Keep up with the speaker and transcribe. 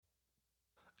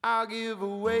I'll give a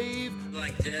wave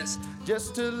like this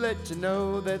just to let you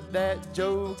know that that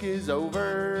joke is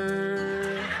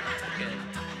over. Okay.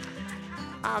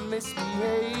 I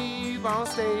misbehave on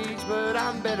stage, but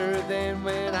I'm better than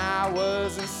when I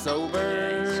wasn't sober.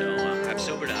 Okay, so I've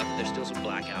sobered up. There's still some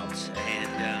blackouts,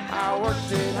 and I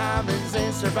worked in Hyman's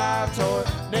and survived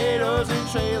tornadoes and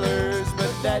trailers,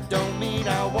 but that don't mean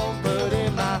I won't put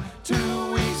in my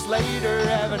 2 weeks later.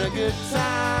 Having a good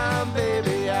time,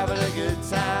 baby, having a good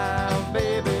time,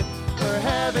 baby. We're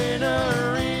having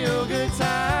a real good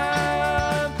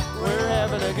time. We're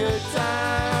having a good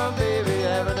time, baby,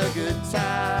 having a good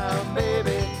time,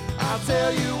 baby. I'll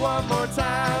tell you one more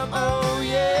time, oh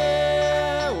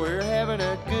yeah, we're having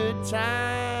a good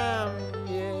time,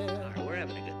 yeah. we're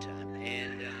having a good time.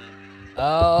 And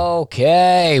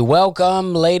Okay,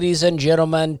 welcome, ladies and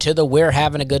gentlemen, to the We're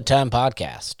Having a Good Time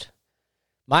podcast.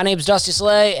 My name's Dusty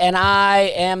Slay, and I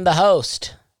am the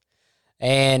host.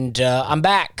 And I'm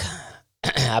back.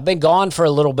 I've been gone for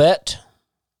a little bit.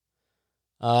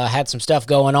 Had some stuff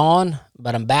going on,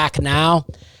 but I'm back now.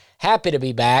 Happy to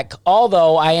be back.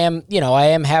 Although I am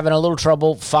having a little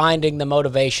trouble finding the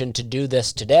motivation to do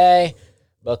this today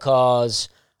because,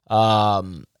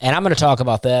 and I'm going to talk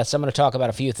about this. I'm going to talk about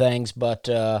a few things, but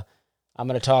I'm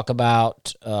going to talk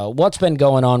about what's been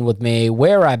going on with me,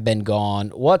 where I've been gone,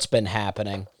 what's been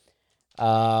happening,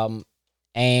 and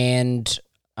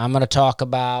I'm going to talk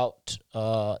about,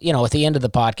 at the end of the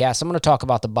podcast, I'm going to talk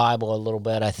about the Bible a little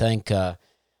bit. I think,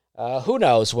 who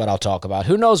knows what I'll talk about?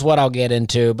 Who knows what I'll get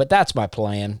into? But that's my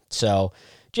plan. So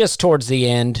just towards the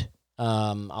end,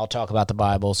 I'll talk about the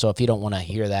Bible. So if you don't want to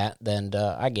hear that, then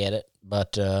I get it.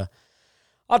 But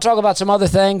I'll talk about some other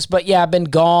things. But yeah, I've been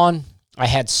gone. I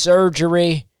had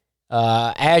surgery.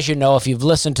 As you know, if you've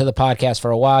listened to the podcast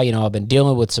for a while, I've been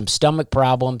dealing with some stomach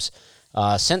problems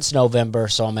since November.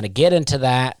 So I'm going to get into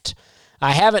that.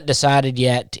 I haven't decided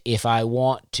yet if I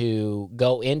want to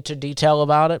go into detail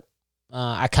about it.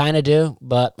 I kind of do,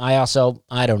 but I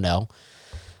don't know.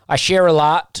 I share a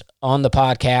lot on the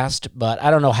podcast, but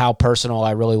I don't know how personal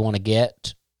I really want to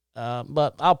get,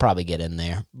 but I'll probably get in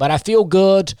there. But I feel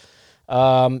good,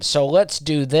 so let's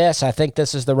do this. I think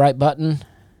this is the right button.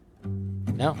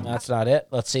 No, that's not it.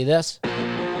 Let's see this.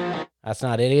 That's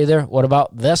not it either. What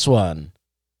about this one?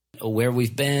 Where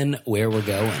we've been, where we're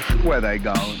going. Where they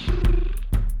going?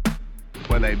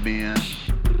 Where they been?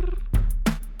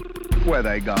 Where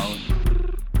they going?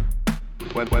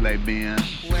 Where they been?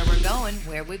 Where we're going,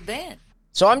 where we've been.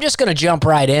 So I'm just going to jump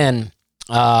right in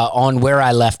on where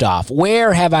I left off.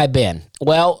 Where have I been?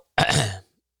 Well,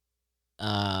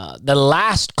 the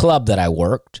last club that I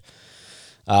worked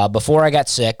before I got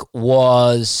sick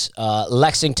was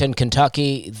Lexington,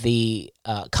 Kentucky, the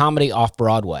Comedy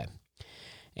Off-Broadway.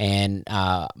 And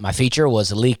my feature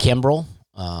was Lee Kimbrell,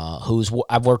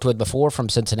 I've worked with before from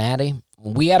Cincinnati.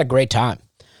 We had a great time.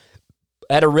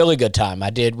 I had a really good time.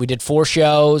 We did 4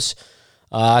 shows.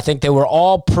 I think they were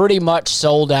all pretty much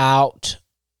sold out,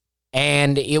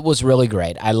 and it was really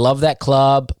great. I love that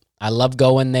club. I love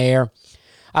going there.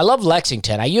 I love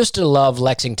Lexington. I used to love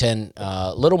Lexington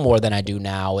a little more than I do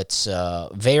now. It's they're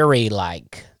very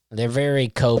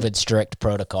COVID strict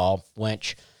protocol,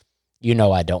 which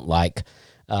I don't like.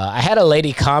 I had a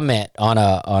lady comment on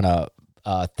a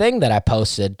thing that I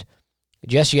posted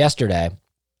just yesterday.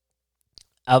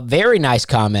 A very nice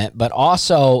comment, but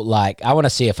also, I want to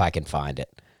see if I can find it.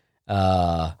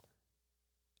 Because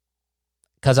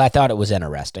I thought it was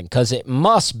interesting. Because it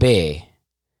must be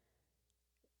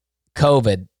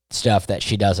COVID stuff that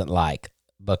she doesn't like.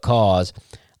 Because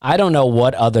I don't know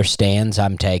what other stands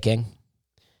I'm taking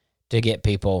to get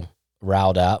people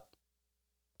riled up.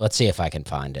 Let's see if I can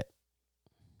find it.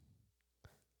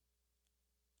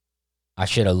 I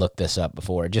should have looked this up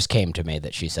before. It just came to me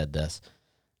that she said this.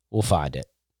 We'll find it.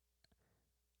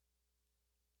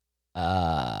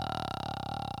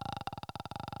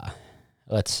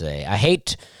 Let's see. I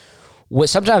hate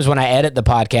sometimes when I edit the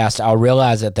podcast, I'll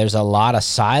realize that there's a lot of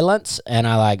silence, and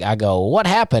I go, "What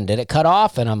happened? Did it cut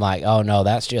off?" And I'm like, "Oh no,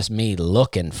 that's just me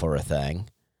looking for a thing."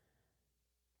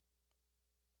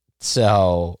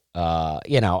 So,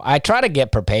 I try to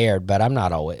get prepared, but I'm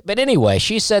not always. But anyway,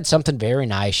 she said something very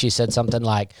nice. She said something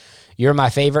like, "You're my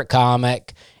favorite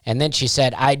comic." And then she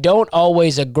said, "I don't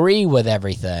always agree with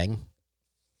everything."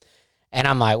 And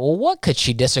I'm like, well, what could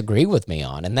she disagree with me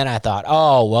on? And then I thought,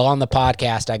 oh, well, on the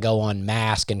podcast, I go on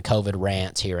mask and COVID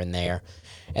rants here and there.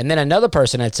 And then another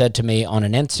person had said to me on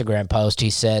an Instagram post, he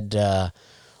said,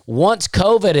 once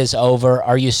COVID is over,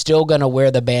 are you still going to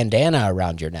wear the bandana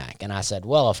around your neck? And I said,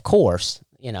 well, of course,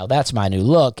 that's my new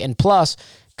look. And plus,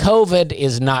 COVID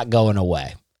is not going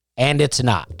away. And it's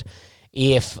not.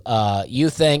 if you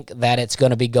think that it's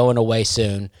going to be going away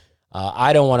soon,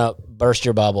 I don't want to burst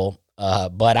your bubble,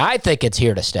 but I think it's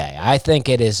here to stay. I think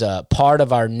it is a part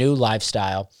of our new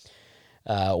lifestyle,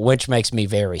 which makes me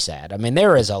very sad. I mean,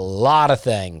 there is a lot of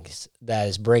things that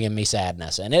is bringing me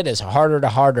sadness, and it is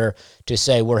harder to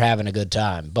say we're having a good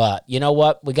time. But you know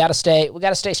what? We got to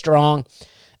stay strong.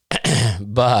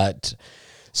 But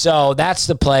so that's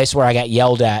the place where I got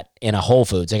yelled at in a Whole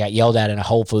Foods. I got yelled at in a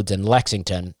Whole Foods in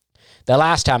Lexington the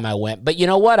last time I went. But you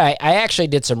know what? I actually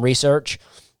did some research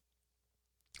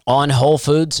on Whole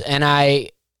Foods, and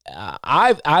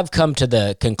I've come to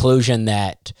the conclusion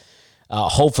that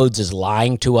Whole Foods is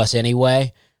lying to us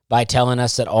anyway by telling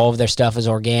us that all of their stuff is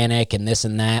organic and this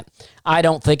and that. I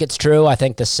don't think it's true. I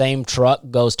think the same truck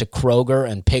goes to Kroger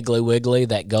and Piggly Wiggly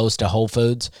that goes to Whole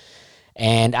Foods,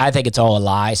 and I think it's all a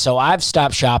lie. So I've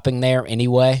stopped shopping there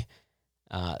anyway,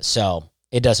 so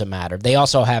it doesn't matter. They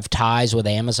also have ties with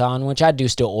Amazon, which I do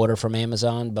still order from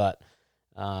Amazon, but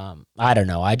I don't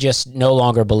know. I just no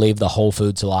longer believe the Whole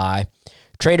Foods lie.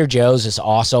 Trader Joe's is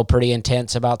also pretty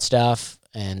intense about stuff,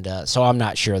 and so I'm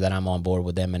not sure that I'm on board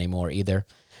with them anymore either.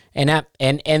 And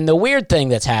the weird thing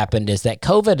that's happened is that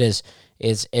COVID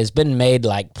has been made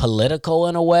like political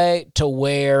in a way to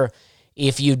where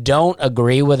if you don't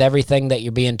agree with everything that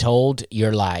you're being told,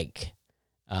 you're like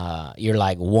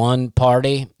one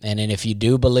party, and then if you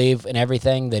do believe in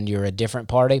everything, then you're a different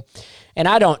party. And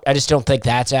I just don't think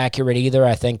that's accurate either.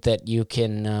 I think that you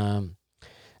can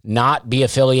not be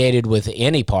affiliated with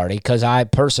any party, because I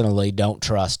personally don't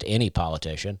trust any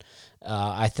politician.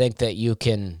 I think that you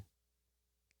can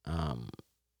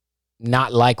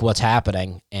not like what's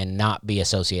happening and not be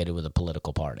associated with a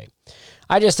political party.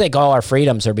 I just think all our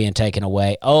freedoms are being taken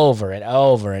away over and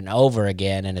over and over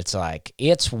again, and it's like,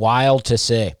 it's wild to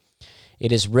see.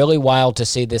 It is really wild to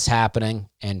see this happening,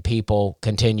 and people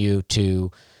continue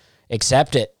to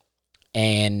accept it,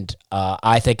 and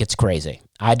I think it's crazy.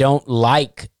 I don't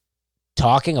like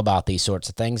talking about these sorts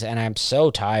of things, and I'm so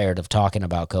tired of talking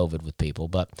about COVID with people,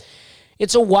 but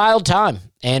it's a wild time.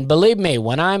 And believe me,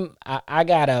 when I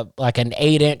got an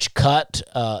 8-inch cut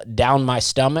down my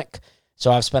stomach,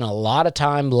 so I've spent a lot of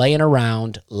time laying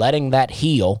around, letting that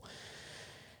heal,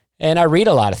 and I read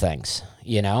a lot of things.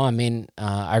 You know, I mean,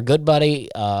 our good buddy,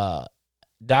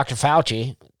 Dr.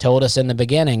 Fauci, told us in the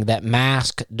beginning that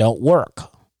masks don't work,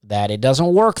 that it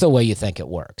doesn't work the way you think it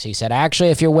works. He said, actually,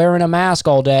 if you're wearing a mask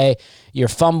all day, you're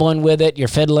fumbling with it, you're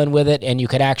fiddling with it, and you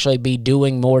could actually be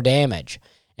doing more damage.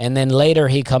 And then later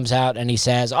he comes out and he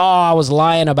says, I was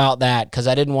lying about that because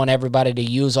I didn't want everybody to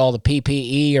use all the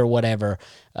PPE or whatever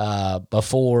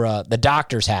before the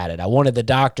doctors had it. I wanted the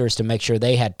doctors to make sure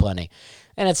they had plenty.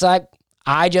 And it's like,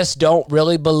 I just don't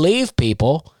really believe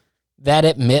people that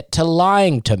admit to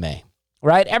lying to me,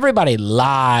 right? Everybody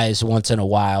lies once in a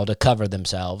while to cover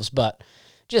themselves, but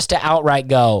just to outright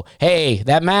go, hey,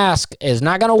 that mask is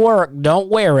not going to work, don't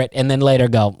wear it, and then later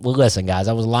go, well, listen, guys,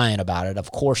 I was lying about it.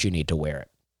 Of course you need to wear it.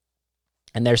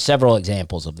 And there's several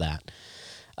examples of that.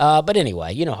 But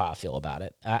anyway, you know how I feel about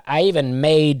it. I even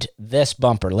made this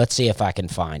bumper. Let's see if I can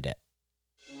find it.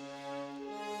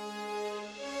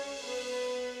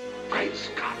 Great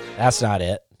Scott. That's not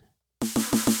it.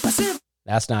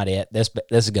 That's not it. This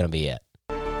is going to be it.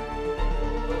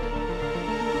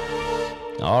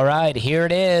 All right, here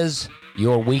it is.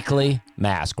 Your weekly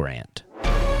mask rant.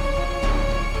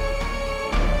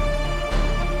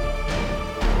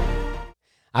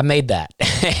 I made that,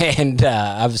 and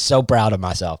I'm so proud of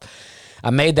myself.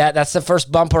 I made that. That's the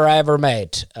first bumper I ever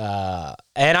made, and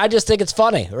I just think it's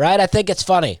funny, right? I think it's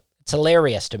funny. It's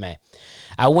hilarious to me.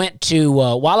 I went to,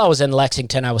 while I was in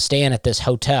Lexington, I was staying at this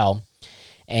hotel,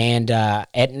 and I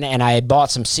had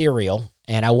bought some cereal,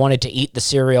 and I wanted to eat the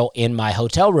cereal in my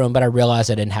hotel room, but I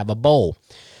realized I didn't have a bowl.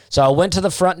 So I went to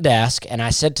the front desk, and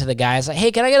I said to the guy, I was like,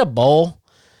 hey, can I get a bowl?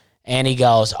 And he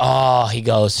goes,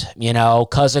 you know,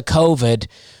 because of COVID,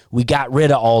 we got rid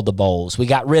of all the bowls. We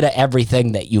got rid of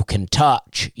everything that you can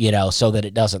touch, you know, so that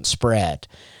it doesn't spread.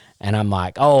 And I'm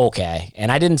like, oh, okay.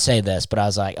 And I didn't say this, but I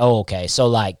was like, oh, okay. So,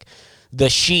 like, the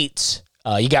sheets,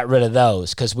 you got rid of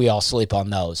those because we all sleep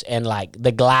on those. And, like,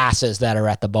 the glasses that are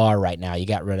at the bar right now, you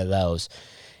got rid of those.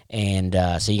 And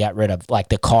so you got rid of, like,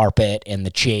 the carpet and the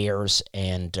chairs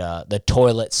and the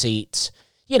toilet seats,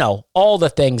 you know, all the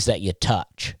things that you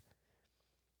touch.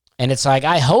 And it's like,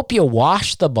 I hope you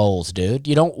wash the bowls, dude.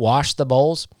 You don't wash the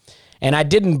bowls. And I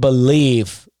didn't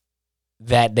believe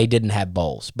that they didn't have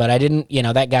bowls. But I didn't, you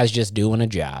know, that guy's just doing a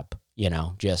job, you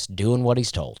know, just doing what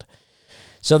he's told.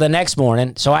 So the next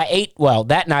morning,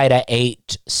 that night I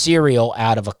ate cereal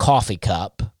out of a coffee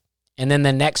cup. And then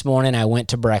the next morning I went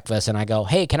to breakfast and I go,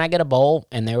 hey, can I get a bowl?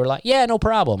 And they were like, yeah, no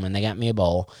problem. And they got me a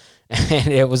bowl. And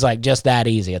it was like just that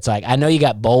easy. It's like, I know you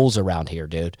got bowls around here,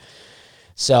 dude.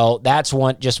 So that's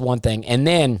just one thing. And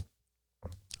then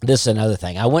this is another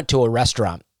thing. I went to a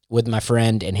restaurant with my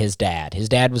friend and his dad. His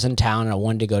dad was in town and I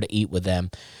wanted to go to eat with them.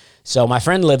 So my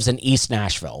friend lives in East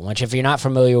Nashville, which if you're not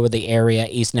familiar with the area,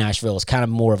 East Nashville is kind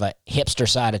of more of a hipster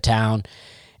side of town.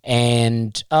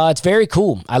 And it's very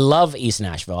cool. I love East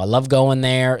Nashville. I love going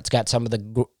there. It's got some of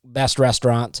the best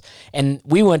restaurants. And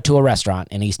we went to a restaurant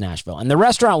in East Nashville. And the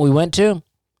restaurant we went to,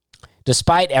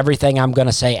 despite everything I'm going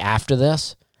to say after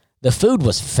this, the food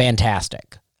was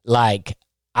fantastic. Like,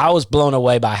 I was blown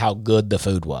away by how good the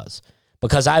food was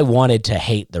because I wanted to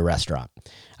hate the restaurant.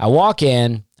 I walk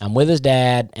in, I'm with his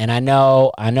dad, and I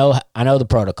know the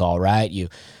protocol, right? You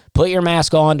put your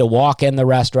mask on to walk in the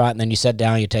restaurant, and then you sit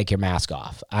down, you take your mask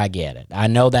off. I get it. I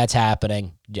know that's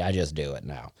happening. I just do it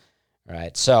now,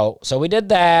 right? So we did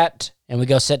that, and we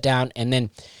go sit down, and then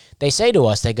they say to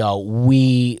us, they go,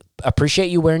 we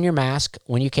appreciate you wearing your mask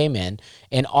when you came in,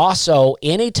 and also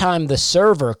anytime the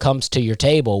server comes to your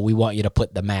table, we want you to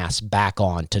put the mask back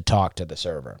on to talk to the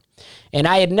server. And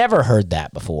I had never heard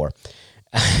that before.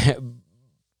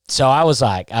 So I was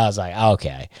like,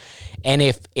 okay. And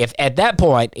if at that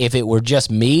point, if it were just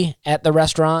me at the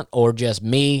restaurant or just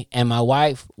me and my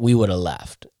wife, we would have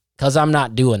left because I'm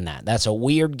not doing that. That's a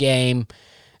weird game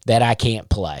that I can't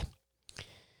play.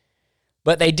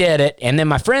 But they did it. And then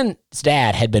my friend's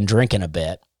dad had been drinking a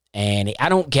bit, and I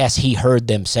don't guess he heard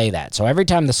them say that. So every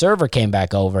time the server came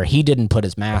back over, he didn't put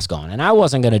his mask on. And I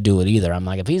wasn't going to do it either. I'm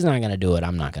like, if he's not going to do it,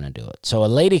 I'm not going to do it. So a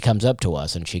lady comes up to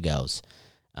us, and she goes,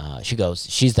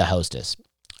 she's the hostess.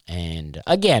 And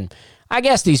again, I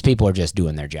guess these people are just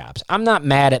doing their jobs. I'm not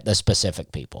mad at the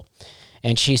specific people.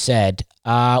 And she said,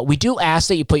 we do ask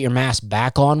that you put your mask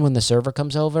back on when the server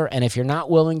comes over. And if you're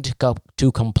not willing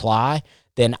to comply,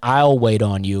 then I'll wait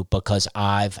on you because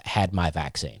I've had my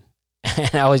vaccine.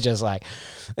 And I was just like,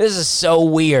 this is so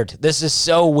weird. This is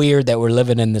so weird that we're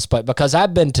living in this place because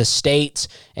I've been to states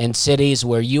and cities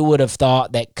where you would have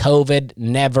thought that COVID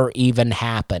never even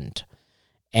happened.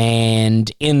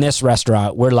 And in this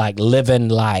restaurant, we're like living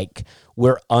like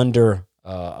we're under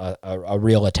a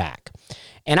real attack.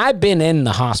 And I've been in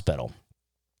the hospital.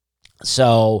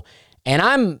 So, and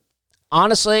I'm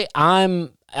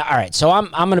all right, so I'm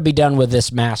going to be done with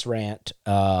this mass rant.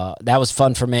 That was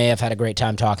fun for me. I've had a great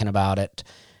time talking about it,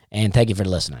 and thank you for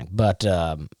listening. But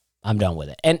I'm done with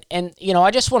it. And you know,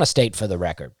 I just want to state for the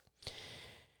record,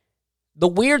 the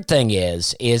weird thing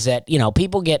is that, you know,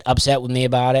 people get upset with me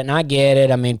about it, and I get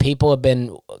it. I mean, people have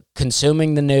been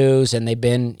consuming the news, and they've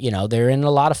been, you know, they're in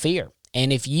a lot of fear.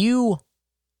 And if you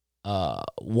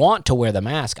want to wear the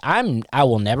mask, I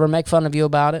will never make fun of you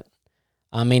about it.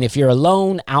 I mean, if you're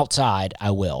alone outside,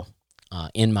 I will.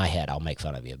 In my head, I'll make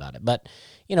fun of you about it. But,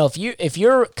 you know, if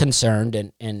you're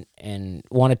concerned and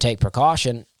want to take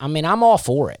precaution, I mean, I'm all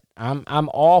for it. I'm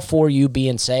all for you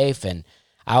being safe, and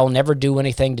I'll never do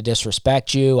anything to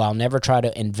disrespect you. I'll never try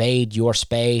to invade your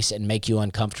space and make you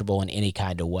uncomfortable in any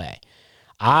kind of way.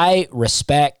 I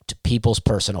respect people's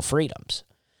personal freedoms.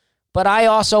 But I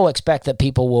also expect that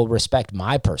people will respect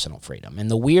my personal freedom. And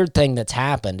the weird thing that's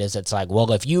happened is it's like,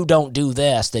 well, if you don't do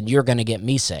this, then you're going to get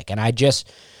me sick. And I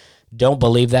just don't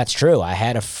believe that's true. I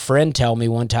had a friend tell me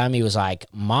one time, he was like,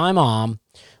 my mom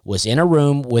was in a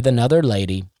room with another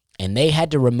lady, and they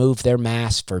had to remove their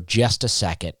mask for just a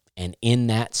second. And in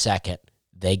that second,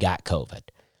 they got COVID.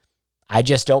 I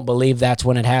just don't believe that's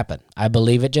when it happened. I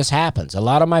believe it just happens. A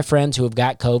lot of my friends who have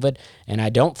got COVID, and I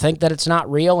don't think that it's not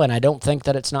real, and I don't think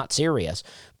that it's not serious,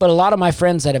 but a lot of my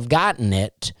friends that have gotten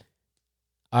it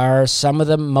are some of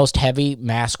the most heavy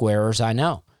mask wearers I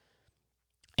know.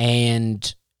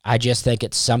 And I just think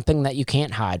it's something that you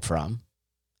can't hide from.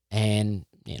 And,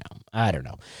 you know, I don't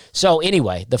know. So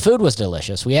anyway, the food was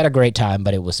delicious. We had a great time,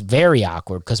 but it was very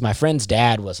awkward because my friend's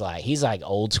dad was like, he's like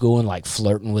old school and like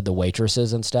flirting with the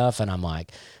waitresses and stuff. And I'm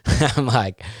like,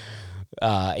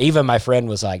 even my friend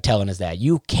was like telling his dad,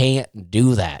 you can't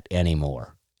do that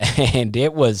anymore. And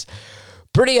it was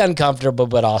pretty uncomfortable,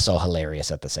 but also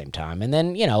hilarious at the same time. And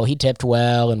then, you know, he tipped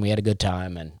well and we had a good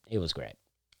time and it was great.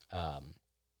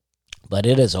 But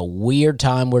it is a weird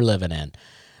time we're living in.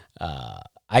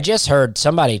 I just heard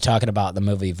somebody talking about the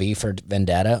movie V for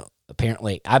Vendetta.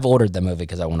 Apparently, I've ordered the movie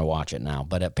because I want to watch it now,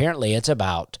 but apparently it's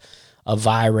about a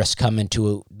virus coming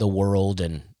to the world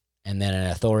and then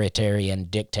an authoritarian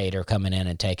dictator coming in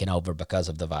and taking over because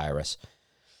of the virus.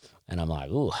 And I'm like,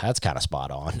 ooh, that's kind of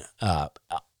spot on.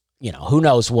 You know, who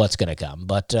knows what's going to come,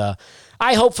 but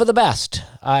I hope for the best.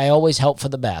 I always hope for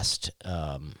the best.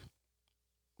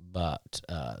 But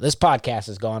this podcast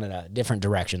has gone in a different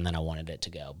direction than I wanted it to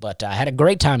go. But I had a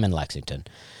great time in Lexington.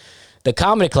 The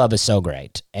comedy club is so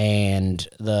great, and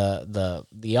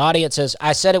the audiences.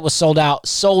 I said it was sold out.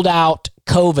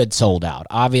 COVID sold out.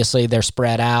 Obviously, they're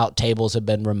spread out. Tables have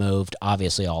been removed.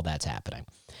 Obviously, all that's happening.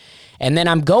 And then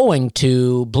I'm going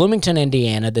to Bloomington,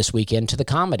 Indiana this weekend to the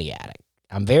Comedy Attic.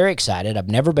 I'm very excited. I've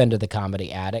never been to the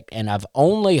Comedy Attic, and I've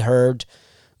only heard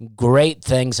great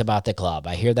things about the club.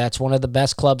 I hear that's one of the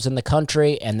best clubs in the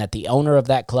country, and that the owner of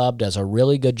that club does a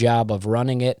really good job of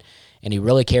running it, and he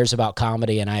really cares about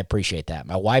comedy, and I appreciate that.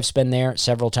 My wife's been there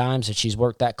several times, and she's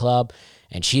worked that club,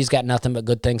 and she's got nothing but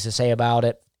good things to say about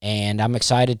it, and I'm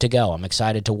excited to go. I'm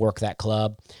excited to work that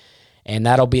club, and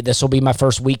this will be my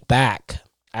first week back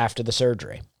after the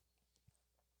surgery.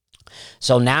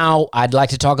 So now I'd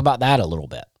like to talk about that a little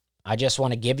bit. I just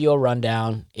want to give you a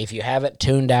rundown. If you haven't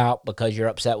tuned out because you're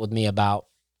upset with me about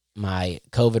my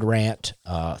COVID rant,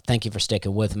 thank you for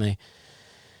sticking with me.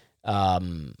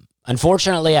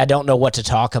 Unfortunately, I don't know what to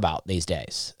talk about these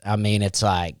days. I mean, it's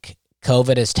like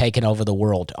COVID has taken over the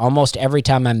world. Almost every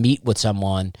time I meet with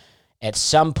someone, at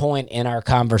some point in our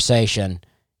conversation,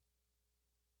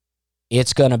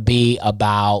 it's going to be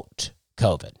about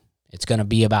COVID. It's going to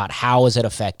be about how has it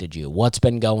affected you? What's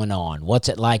been going on? What's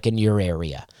it like in your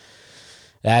area?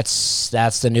 That's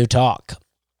the new talk.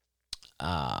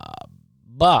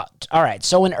 But, all right,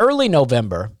 so in early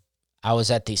November, I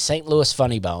was at the St. Louis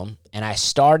Funny Bone, and I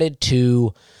started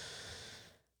to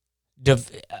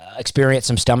experience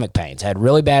some stomach pains. I had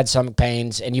really bad stomach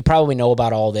pains, and you probably know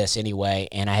about all this anyway,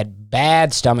 and I had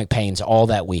bad stomach pains all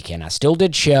that weekend. I still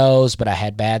did shows, but I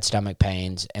had bad stomach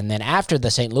pains. And then after the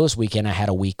St. Louis weekend, I had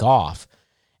a week off,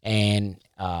 and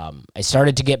I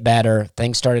started to get better.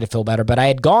 Things started to feel better, but I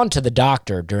had gone to the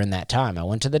doctor during that time. I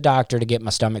went to the doctor to get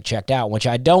my stomach checked out, which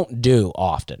I don't do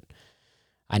often.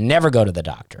 I never go to the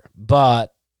doctor,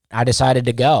 but I decided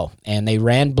to go, and they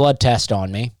ran blood tests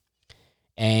on me,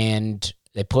 and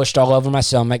they pushed all over my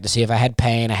stomach to see if I had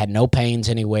pain. I had no pains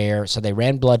anywhere, so they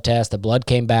ran blood tests. The blood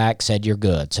came back, said you're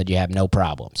good, said you have no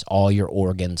problems. All your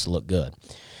organs look good.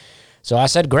 So I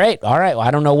said, great, all right, well,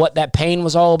 I don't know what that pain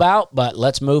was all about, but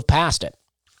let's move past it.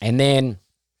 And then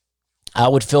I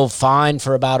would feel fine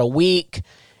for about a week,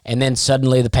 and then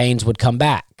suddenly the pains would come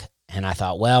back. And I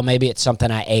thought, well, maybe it's something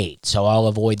I ate, so I'll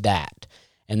avoid that.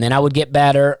 And then I would get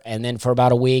better, and then for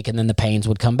about a week, and then the pains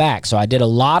would come back. So I did a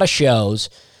lot of shows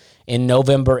in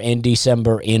November and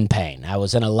December in pain. I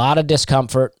was in a lot of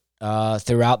discomfort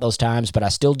throughout those times, but I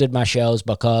still did my shows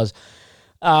because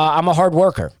I'm a hard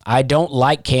worker. I don't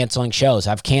like canceling shows.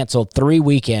 I've canceled 3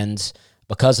 weekends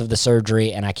because of the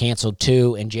surgery, and I canceled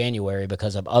 2 in January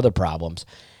because of other problems.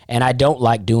 And I don't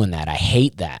like doing that. I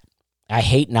hate that. I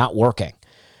hate not working.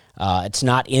 It's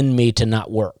not in me to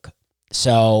not work.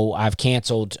 So I've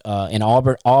canceled in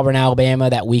Auburn, Alabama,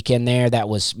 that weekend there.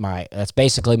 That's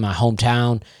basically my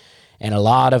hometown. And a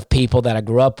lot of people that I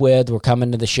grew up with were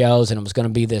coming to the shows, and it was going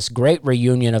to be this great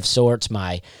reunion of sorts.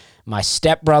 My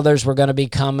stepbrothers were going to be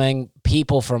coming,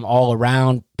 people from all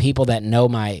around, people that know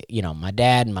my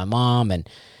dad and my mom, and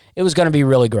it was going to be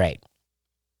really great.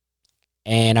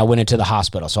 And I went into the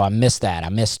hospital, so I missed that. I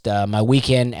missed my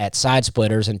weekend at Side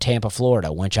Splitters in Tampa,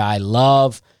 Florida, which I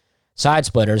love Side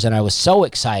Splitters, and I was so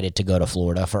excited to go to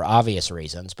Florida for obvious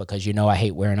reasons, because I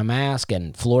hate wearing a mask,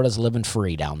 and Florida's living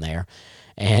free down there.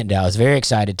 And I was very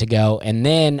excited to go. And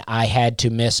then I had to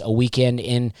miss a weekend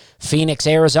in Phoenix,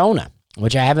 Arizona,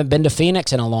 which I haven't been to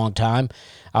Phoenix in a long time.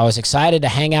 I was excited to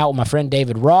hang out with my friend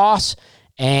David Ross,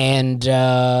 and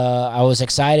I was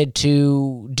excited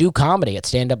to do comedy at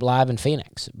Stand Up Live in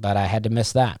Phoenix, but I had to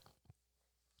miss that.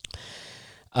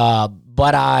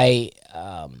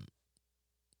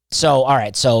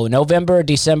 So November,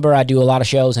 December, I do a lot of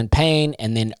shows in pain,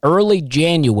 and then early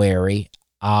January,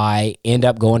 I end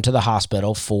up going to the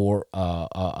hospital for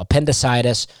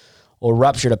appendicitis or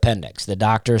ruptured appendix. The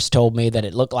doctors told me that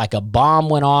it looked like a bomb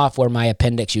went off where my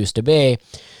appendix used to be,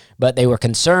 but they were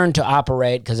concerned to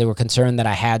operate because they were concerned that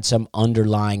I had some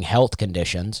underlying health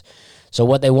conditions. So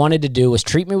what they wanted to do was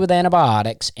treat me with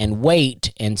antibiotics and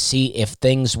wait and see if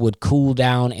things would cool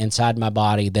down inside my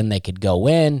body. Then they could go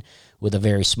in with a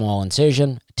very small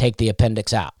incision, take the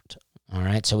appendix out. All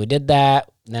right, so we did that.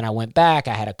 Then I went back.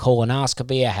 I had a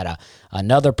colonoscopy. I had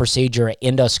another procedure, an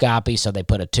endoscopy. So they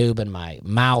put a tube in my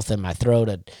mouth and my throat,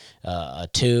 a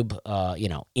tube,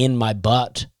 in my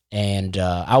butt. And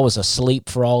I was asleep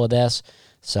for all of this.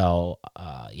 So,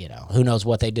 who knows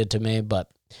what they did to me. But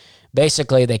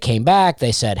basically, they came back.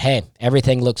 They said, hey,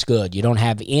 everything looks good. You don't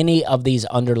have any of these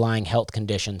underlying health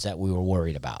conditions that we were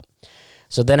worried about.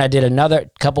 So then I did another,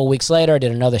 couple weeks later, I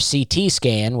did another CT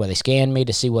scan where they scanned me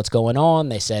to see what's going on.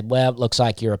 They said, well, it looks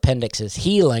like your appendix is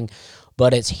healing,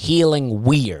 but it's healing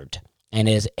weird and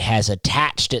has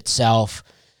attached itself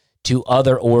to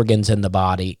other organs in the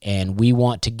body, and we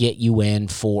want to get you in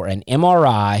for an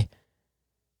MRI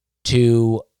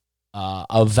to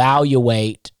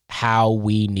evaluate how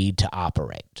we need to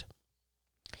operate.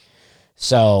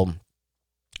 So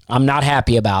I'm not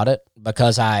happy about it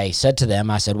because I said to them,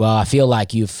 I said, well, I feel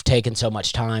like you've taken so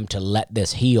much time to let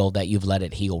this heal that you've let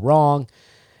it heal wrong,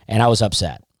 and I was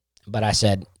upset. But I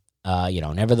said,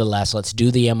 nevertheless, let's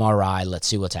do the MRI. Let's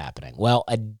see what's happening. Well,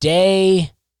 a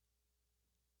day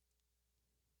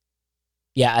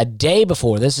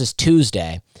before, this is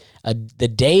Tuesday, the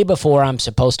day before I'm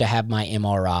supposed to have my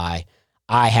MRI,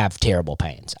 I have terrible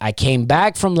pains. I came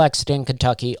back from Lexington,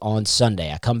 Kentucky on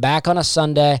Sunday. I come back on a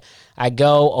Sunday. I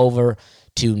go over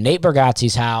to Nate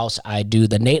Bargatze's house. I do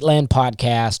the Nateland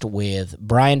podcast with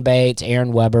Brian Bates,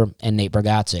 Aaron Weber, and Nate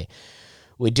Bargatze.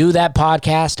 We do that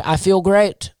podcast. I feel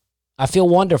great. I feel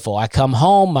wonderful. I come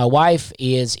home. My wife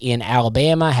is in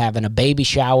Alabama having a baby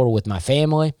shower with my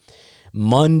family.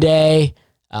 Monday,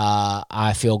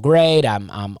 I feel great.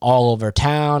 I'm all over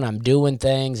town. I'm doing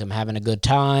things. I'm having a good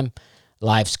time.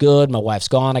 Life's good. My wife's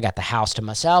gone. I got the house to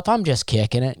myself. I'm just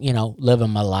kicking it, living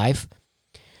my life.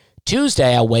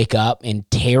 Tuesday, I wake up in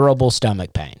terrible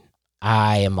stomach pain.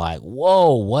 I am like,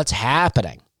 whoa, what's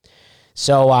happening?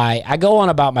 So I go on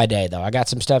about my day, though. I got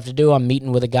some stuff to do. I'm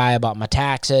meeting with a guy about my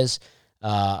taxes.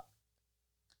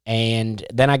 And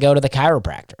then I go to the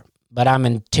chiropractor. But I'm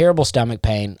in terrible stomach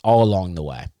pain all along the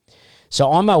way. So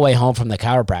on my way home from the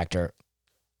chiropractor,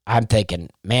 I'm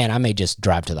thinking, man, I may just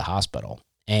drive to the hospital.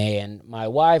 And my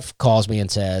wife calls me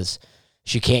and says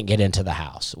she can't get into the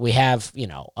house. We have,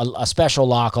 a special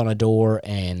lock on a door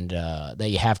and that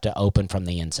you have to open from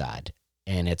the inside.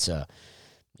 And it's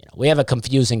we have a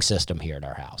confusing system here at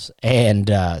our house. And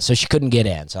so she couldn't get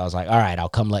in. So I was like, all right, I'll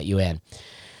come let you in.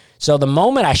 So the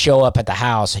moment I show up at the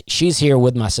house, she's here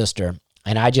with my sister.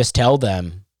 And I just tell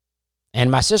them, and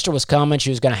my sister was coming.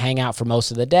 She was going to hang out for most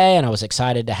of the day, and I was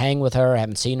excited to hang with her. I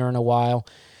haven't seen her in a while.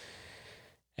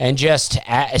 And just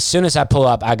as soon as I pull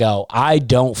up, I go, I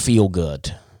don't feel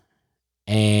good.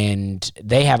 And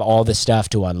they have all this stuff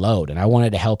to unload, and I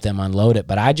wanted to help them unload it,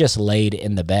 but I just laid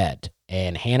in the bed.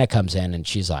 And Hannah comes in, and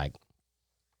she's like,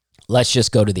 let's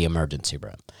just go to the emergency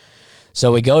room.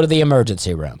 So we go to the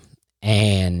emergency room,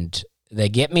 and they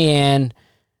get me in.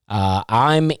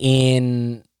 I'm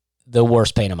in the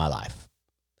worst pain of my life.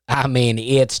 I mean,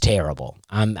 it's terrible.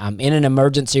 I'm in an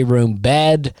emergency room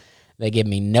bed. They give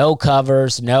me no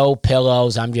covers, no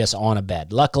pillows. I'm just on a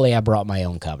bed. Luckily, I brought my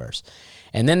own covers.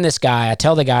 And then this guy, I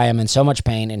tell the guy I'm in so much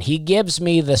pain, and he gives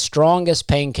me the strongest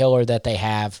painkiller that they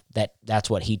have. That's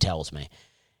what he tells me.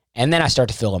 And then I start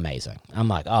to feel amazing. I'm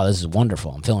like, oh, this is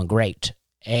wonderful. I'm feeling great.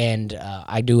 And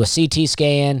I do a CT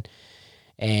scan.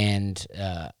 And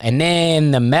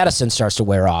then the medicine starts to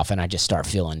wear off, and I just start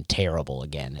feeling terrible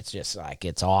again. It's just like,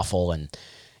 it's awful. And,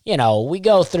 we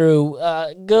go through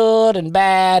good and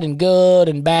bad and good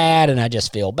and bad, and I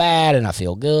just feel bad, and I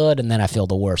feel good, and then I feel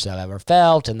the worst I've ever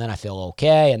felt, and then I feel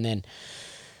okay. And then,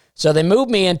 so they move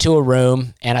me into a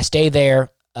room, and I stay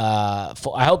there.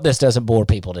 I hope this doesn't bore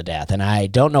people to death, and I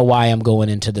don't know why I'm going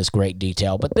into this great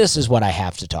detail, but this is what I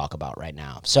have to talk about right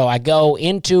now. So I go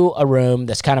into a room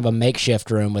that's kind of a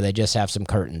makeshift room where they just have some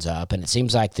curtains up, and it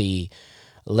seems like the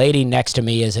lady next to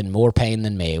me is in more pain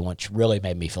than me, which really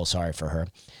made me feel sorry for her.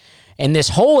 And this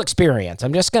whole experience,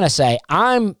 I'm just going to say,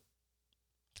 I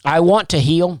want to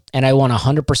heal, and I want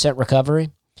 100% recovery,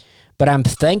 but I'm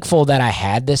thankful that I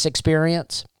had this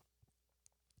experience,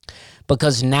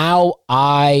 because now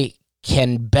I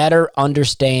can better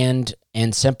understand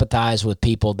and sympathize with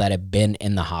people that have been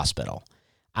in the hospital.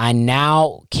 I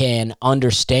now can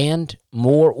understand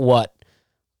more what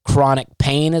chronic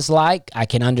pain is like. I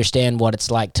can understand what it's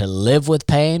like to live with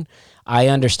pain. I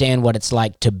understand what it's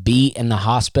like to be in the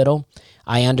hospital.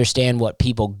 I understand what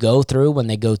people go through when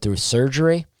they go through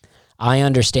surgery. I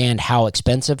understand how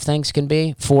expensive things can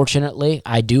be. Fortunately,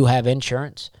 I do have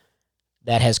insurance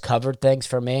that has covered things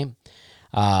for me.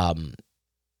 I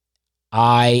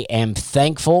am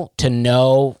thankful to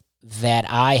know that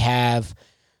I have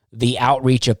the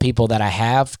outreach of people that I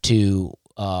have to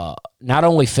not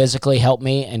only physically help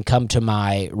me and come to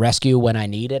my rescue when I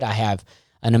need it. I have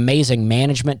an amazing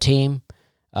management team,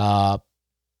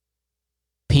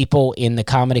 people in the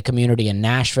comedy community in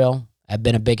Nashville have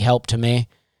been a big help to me,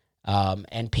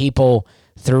 and people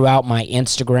throughout my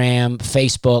Instagram,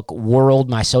 Facebook world,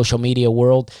 my social media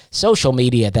world, social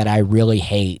media that I really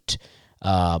hate.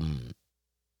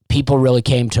 people really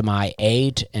came to my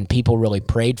aid and people really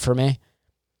prayed for me.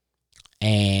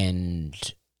 And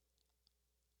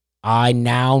I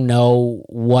now know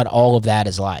what all of that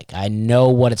is like. I know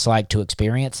what it's like to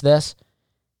experience this,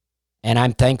 and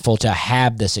I'm thankful to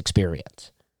have this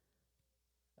experience.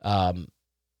 And,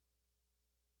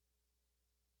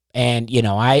 you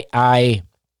know, I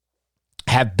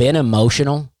have been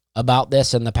emotional about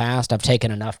this in the past. I've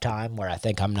taken enough time where I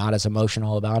think I'm not as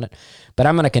emotional about it, but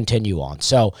I'm going to continue on.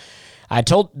 So I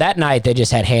told that night they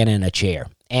just had Hannah in a chair,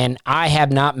 and I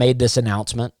have not made this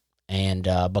announcement, and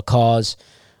because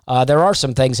there are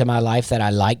some things in my life that I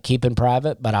like keeping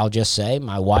private, but I'll just say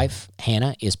my wife,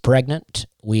 Hannah, is pregnant.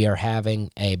 We are having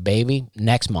a baby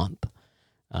next month.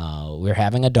 We're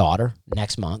having a daughter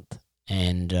next month,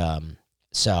 and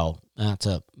so that's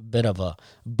a bit of a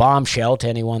bombshell to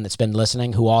anyone that's been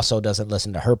listening who also doesn't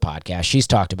listen to her podcast. She's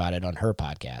talked about it on her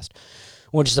podcast,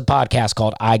 which is a podcast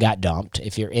called I Got Dumped.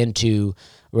 If you're into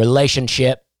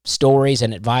relationship stories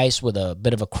and advice with a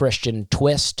bit of a Christian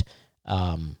twist,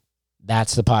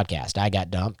 that's the podcast. I Got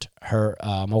Dumped. Her,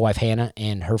 my wife Hannah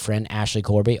and her friend Ashley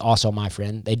Corby, also my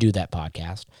friend, they do that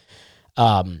podcast.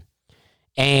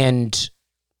 And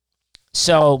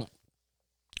so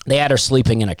they had her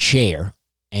sleeping in a chair,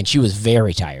 and she was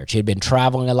very tired. She had been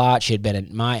traveling a lot. She had been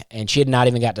and she had not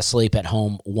even got to sleep at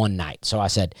home one night. So I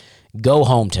said, go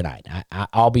home tonight.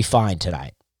 I'll be fine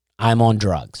tonight. I'm on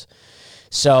drugs.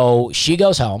 So she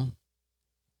goes home,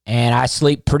 and I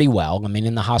sleep pretty well. I mean,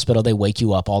 in the hospital, they wake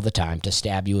you up all the time to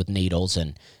stab you with needles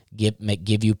and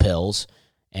give you pills.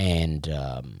 And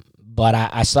but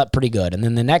I slept pretty good. And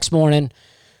then the next morning,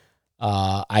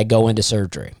 I go into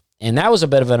surgery. And that was a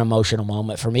bit of an emotional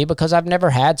moment for me because I've never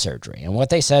had surgery. And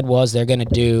what they said was they're going to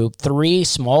do 3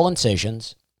 small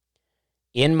incisions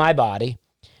in my body,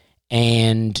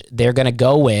 and they're going to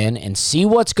go in and see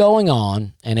what's going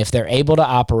on. And if they're able to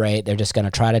operate, they're just going to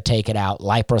try to take it out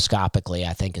laparoscopically,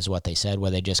 I think is what they said,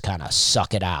 where they just kind of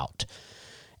suck it out.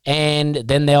 And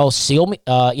then they'll sew me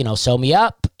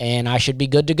up, and I should be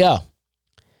good to go.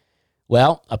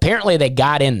 Well, apparently they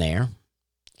got in there,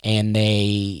 and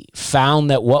they found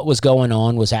that what was going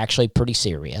on was actually pretty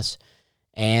serious,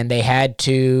 and they had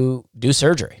to do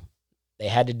surgery. They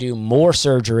had to do more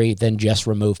surgery than just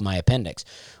remove my appendix,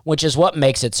 which is what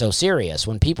makes it so serious.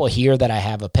 When people hear that I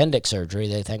have appendix surgery,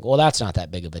 they think, well, that's not that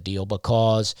big of a deal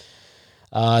because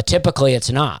typically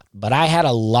it's not. But I had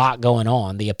a lot going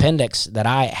on. The appendix that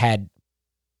I had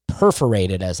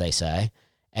perforated, as they say,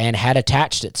 and had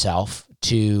attached itself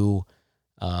to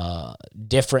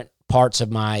different parts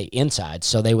of my insides.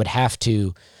 So they would have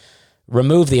to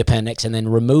remove the appendix and then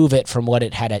remove it from what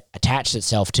it had attached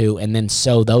itself to and then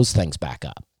sew those things back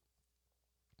up.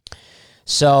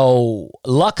 So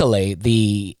luckily,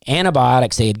 the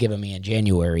antibiotics they had given me in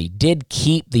January did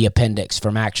keep the appendix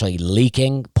from actually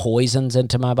leaking poisons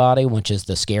into my body, which is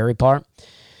the scary part.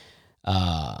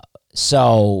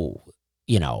 So,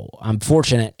 you know, I'm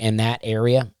fortunate in that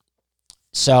area.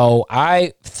 So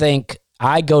I think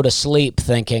I go to sleep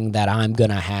thinking that I'm going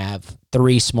to have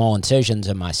 3 small incisions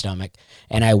in my stomach,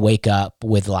 and I wake up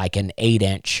with like an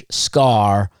 8-inch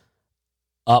scar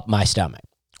up my stomach,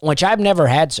 which I've never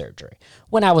had surgery.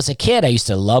 When I was a kid, I used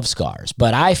to love scars,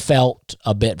 but I felt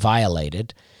a bit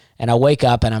violated, and I wake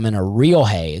up and I'm in a real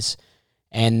haze,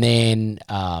 and then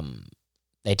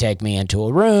they take me into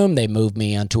a room, they move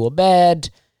me onto a bed,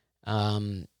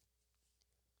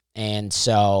 and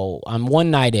so I'm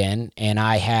one night in, and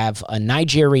I have a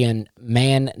Nigerian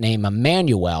man named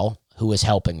Emmanuel who is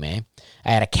helping me.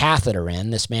 I had a catheter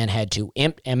in. This man had to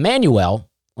Emmanuel,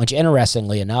 which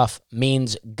interestingly enough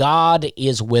means God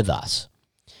is with us.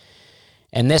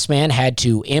 And this man had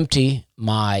to empty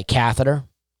my catheter.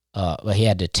 He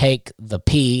had to take the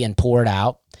pee and pour it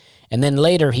out. And then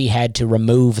later he had to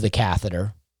remove the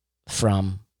catheter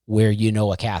from where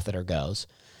a catheter goes,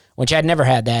 which I'd never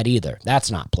had that either. That's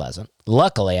not pleasant.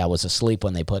 Luckily, I was asleep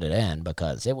when they put it in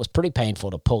because it was pretty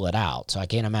painful to pull it out. So I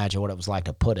can't imagine what it was like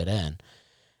to put it in.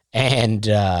 And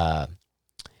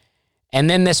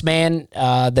then this man,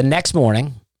 the next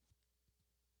morning,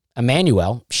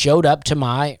 Emmanuel showed up to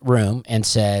my room and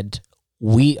said,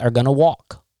 "We are going to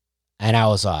walk." And I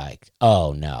was like,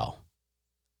 oh no.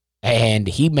 And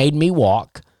he made me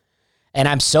walk. And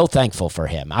I'm so thankful for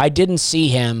him. I didn't see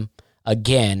him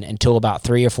again until about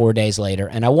 3 or 4 days later,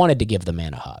 and I wanted to give the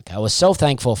man a hug. I was so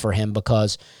thankful for him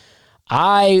because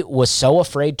I was so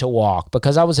afraid to walk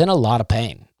because I was in a lot of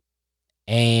pain.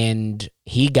 And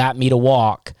he got me to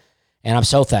walk, and I'm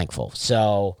so thankful.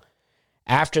 So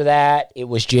after that, it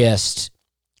was just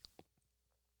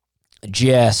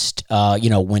just,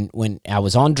 when I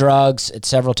was on drugs at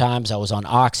several times, I was on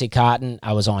Oxycontin,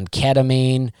 I was on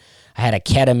ketamine. I had a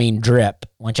ketamine drip,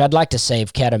 which I'd like to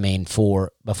save ketamine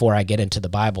for before I get into the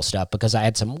Bible stuff, because I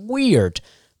had some weird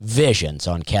visions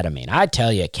on ketamine. I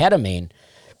tell you, ketamine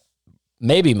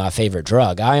may be my favorite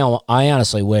drug. I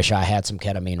honestly wish I had some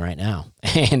ketamine right now,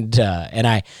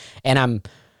 and I'm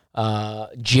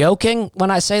joking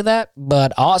when I say that,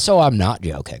 but also I'm not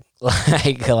joking.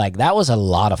 Like that was a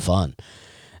lot of fun.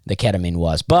 The ketamine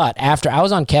was. But after I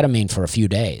was on ketamine for a few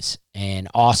days and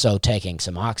also taking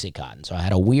some Oxycontin. So I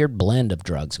had a weird blend of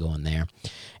drugs going there.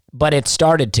 But it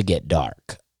started to get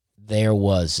dark. There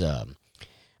was,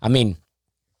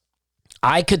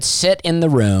 I could sit in the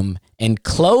room and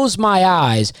close my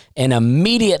eyes and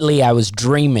immediately I was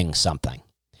dreaming something.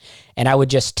 And I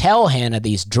would just tell Hannah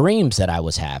these dreams that I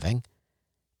was having.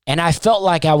 And I felt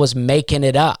like I was making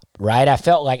it up, right? I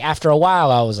felt like after a while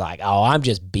I was like, oh, I'm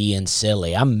just being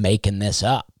silly. I'm making this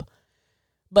up.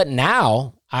 But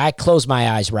now, I close my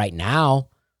eyes right now.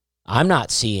 I'm not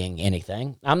seeing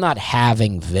anything. I'm not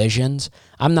having visions.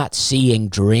 I'm not seeing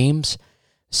dreams.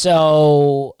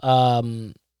 So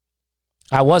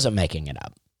I wasn't making it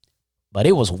up. But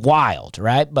it was wild,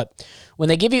 right? But when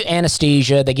they give you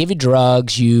anesthesia, they give you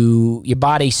drugs, your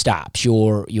body stops.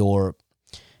 Your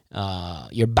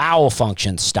bowel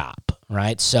functions stop,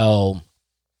 right? So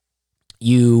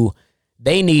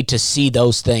they need to see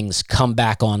those things come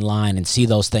back online and see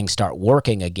those things start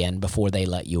working again before they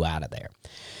let you out of there.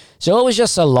 So it was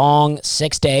just a long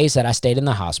 6 days that I stayed in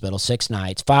the hospital, 6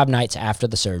 nights, 5 nights after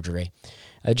the surgery.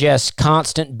 Just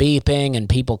constant beeping and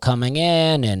people coming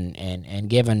in and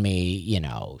giving me,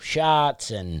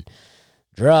 shots and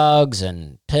drugs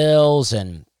and pills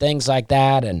and things like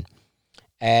that. And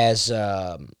as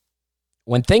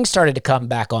when things started to come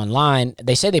back online,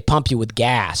 they say they pump you with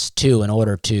gas too in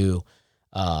order to,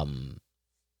 I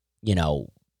don't know,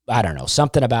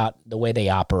 something about the way they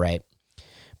operate.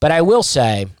 But I will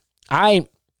say, I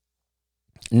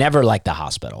never liked the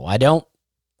hospital. I don't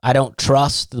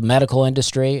trust the medical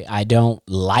industry. I don't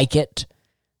like it.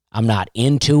 I'm not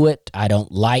into it. I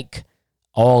don't like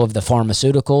all of the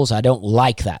pharmaceuticals. I don't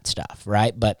like that stuff,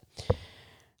 right? But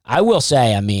I will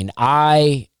say,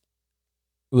 I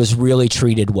was really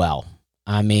treated well.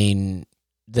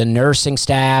 The nursing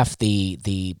staff,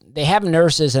 they have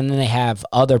nurses and then they have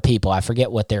other people. I forget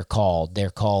what they're called. They're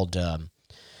called,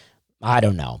 I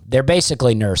don't know. They're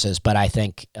basically nurses, but I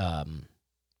think,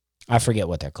 I forget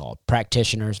what they're called.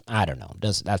 Practitioners. I don't know.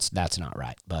 That's not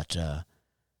right. But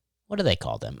what do they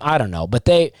call them? I don't know. But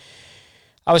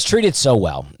I was treated so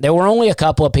well. There were only a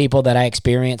couple of people that I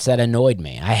experienced that annoyed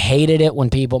me. I hated it when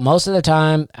most of the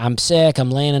time, I'm sick, I'm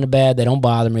laying in a bed, they don't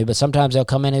bother me, but sometimes they'll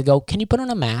come in and go, can you put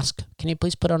on a mask? Can you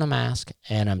please put on a mask?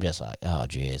 And I'm just like, oh,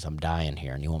 geez, I'm dying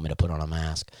here, and you want me to put on a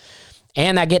mask?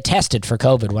 And I get tested for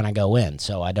COVID when I go in,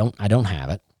 so I don't have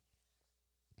it.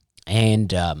 And,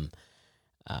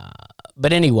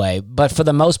 but anyway, but for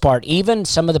the most part, even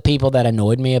some of the people that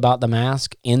annoyed me about the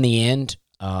mask, in the end,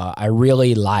 I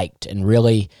really liked and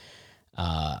really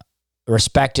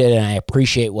respected, and I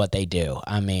appreciate what they do.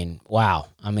 Wow.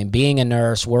 Being a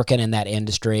nurse, working in that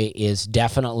industry is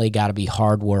definitely got to be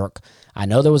hard work. I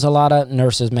know there was a lot of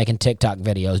nurses making TikTok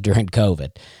videos during COVID,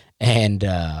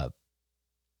 and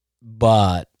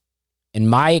but in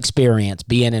my experience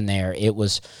being in there, it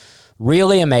was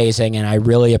really amazing, and I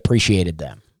really appreciated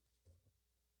them.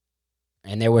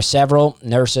 And there were several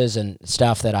nurses and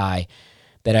stuff that I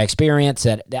experienced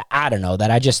that I don't know,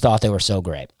 that I just thought they were so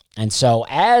great. And so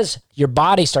as your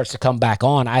body starts to come back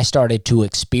on, I started to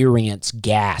experience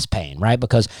gas pain, right?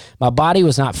 Because my body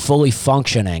was not fully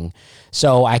functioning,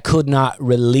 so I could not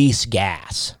release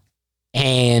gas.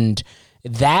 And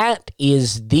that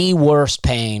is the worst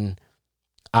pain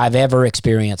I've ever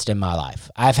experienced in my life.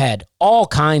 I've had all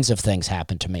kinds of things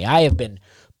happen to me. I have been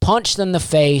punched in the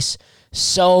face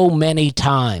so many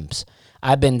times.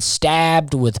 I've been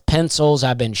stabbed with pencils.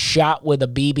 I've been shot with a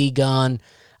BB gun.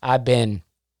 I've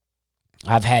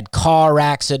had car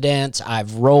accidents.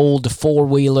 I've rolled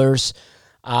four-wheelers.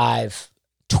 I've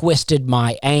twisted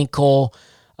my ankle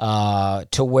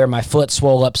to where my foot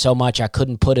swelled up so much I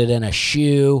couldn't put it in a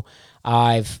shoe.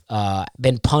 I've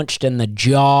been punched in the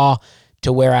jaw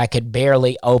to where I could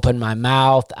barely open my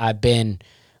mouth.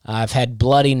 I've had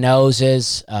bloody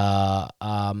noses,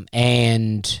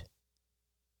 and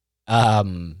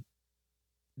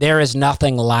there is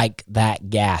nothing like that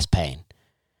gas pain.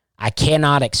 I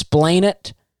cannot explain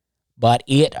it, but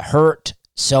it hurt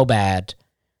so bad.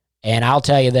 And I'll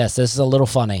tell you this is a little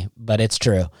funny, but it's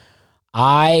true.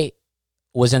 I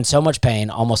was in so much pain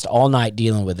almost all night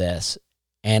dealing with this.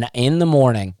 And in the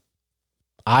morning,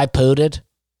 I pooted,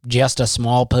 just a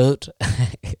small poot,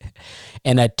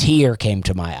 and a tear came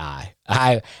to my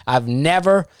eye. I've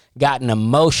never gotten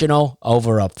emotional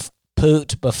over a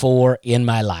poot before in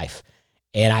my life.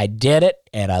 And I did it,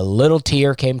 and a little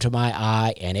tear came to my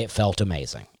eye, and it felt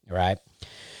amazing, right?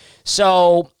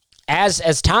 So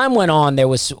as time went on, there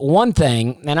was one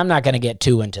thing, and I'm not going to get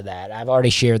too into that. I've already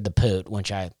shared the poot,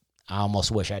 which I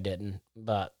almost wish I didn't,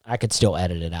 but I could still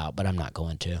edit it out, but I'm not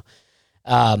going to.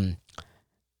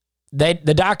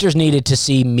 The doctors needed to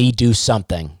see me do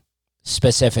something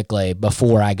specifically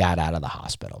before I got out of the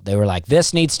hospital. They were like,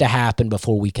 this needs to happen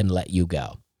before we can let you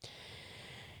go.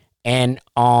 And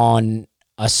on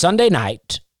a Sunday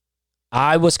night,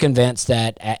 I was convinced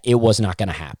that it was not going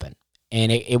to happen.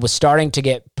 And it was starting to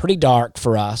get pretty dark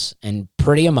for us and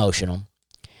pretty emotional.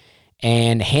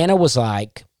 And Hannah was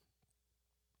like,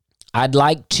 I'd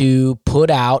like to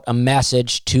put out a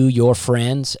message to your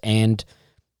friends and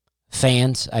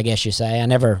fans, I guess you say. I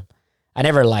never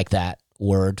like that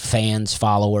word, fans,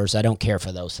 followers. I don't care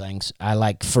for those things. I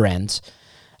like friends.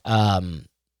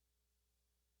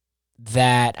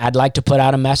 That I'd like to put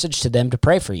out a message to them to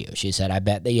pray for you. She said, I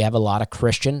bet that you have a lot of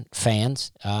Christian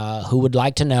fans who would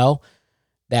like to know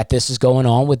that this is going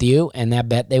on with you, and I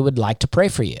bet they would like to pray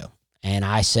for you. And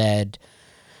I said,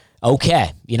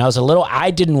 okay.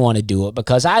 I didn't want to do it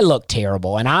because I look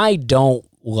terrible, and I don't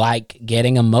like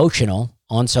getting emotional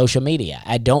on social media.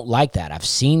 I don't like that. I've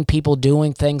seen people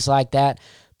doing things like that,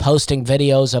 posting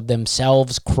videos of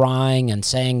themselves crying and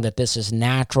saying that this is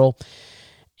natural.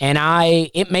 And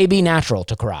it may be natural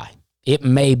to cry. It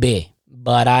may be,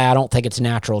 but I don't think it's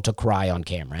natural to cry on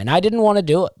camera. And I didn't want to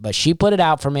do it, but she put it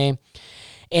out for me.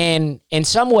 And in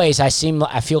some ways, I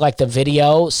feel like the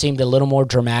video seemed a little more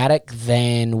dramatic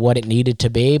than what it needed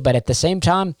to be. But at the same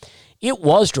time, it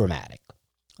was dramatic.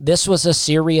 This was a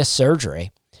serious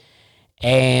surgery.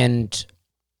 And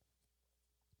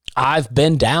I've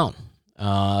been down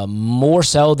more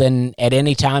so than at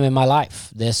any time in my life.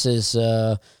 This is...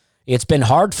 It's been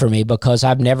hard for me because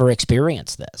I've never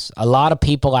experienced this. A lot of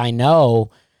people I know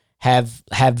have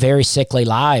very sickly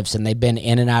lives, and they've been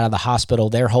in and out of the hospital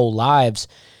their whole lives,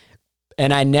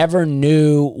 and I never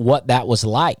knew what that was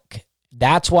like.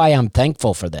 That's why I'm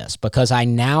thankful for this, because I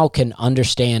now can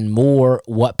understand more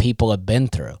what people have been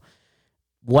through.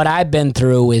 What I've been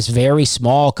through is very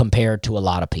small compared to a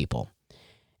lot of people,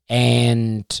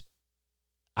 and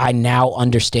I now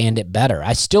understand it better.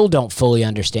 I still don't fully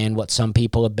understand what some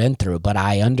people have been through, but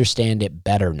I understand it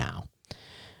better now.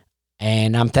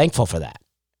 And I'm thankful for that.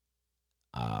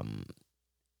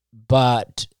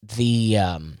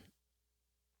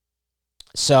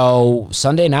 So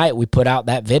Sunday night we put out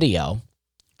that video,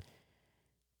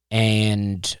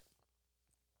 and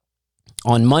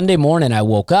on Monday morning I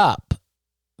woke up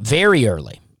very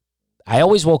early. I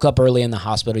always woke up early in the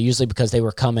hospital, usually because they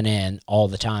were coming in all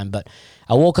the time. But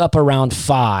I woke up around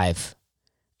 5,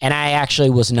 and I actually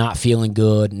was not feeling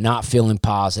good, not feeling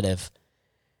positive.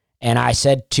 And I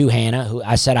said to Hannah,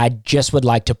 I just would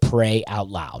like to pray out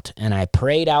loud. And I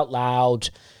prayed out loud,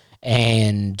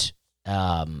 and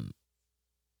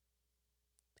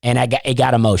it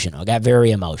got emotional. It got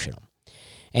very emotional.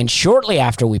 And shortly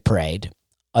after we prayed,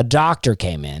 a doctor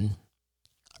came in.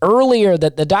 Earlier,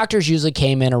 the doctors usually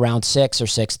came in around 6 or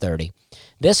 6:30.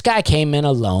 This guy came in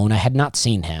alone. I had not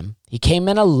seen him. He came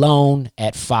in alone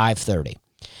at 5:30.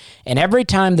 And every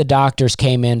time the doctors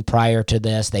came in prior to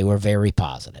this, they were very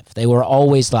positive. They were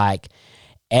always like,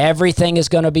 everything is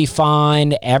going to be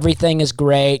fine. Everything is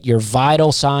great. Your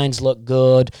vital signs look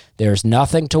good. There's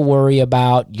nothing to worry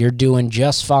about. You're doing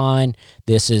just fine.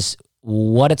 This is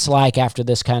what it's like after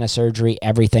this kind of surgery.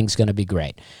 Everything's going to be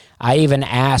great. I even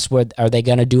asked, are they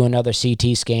going to do another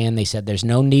CT scan? They said there's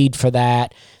no need for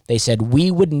that. They said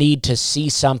we would need to see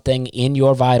something in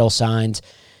your vital signs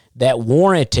that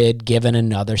warranted giving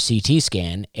another CT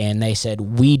scan, and they said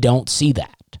we don't see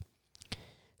that.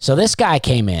 So this guy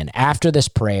came in after this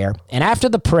prayer, and after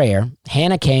the prayer,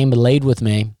 Hannah came and laid with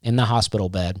me in the hospital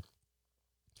bed.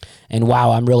 And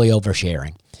wow, I'm really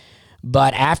oversharing.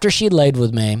 But after she laid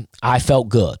with me, I felt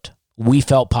good. We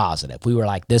felt positive. We were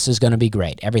like, this is going to be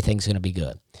great. Everything's going to be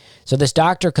good. So this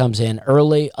doctor comes in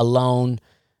early, alone,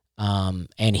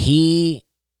 and he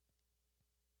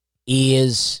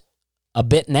is a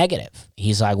bit negative.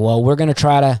 He's like, well, we're going to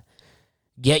try to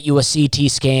get you a CT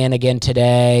scan again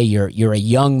today. You're a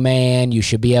young man. You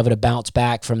should be able to bounce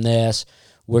back from this.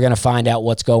 We're going to find out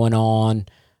what's going on,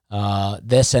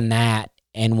 this and that.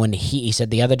 And when he said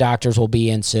the other doctors will be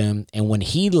in soon. And when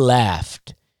he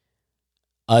left,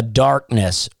 a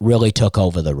darkness really took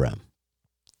over the room.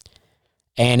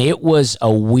 And it was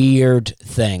a weird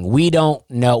thing. We don't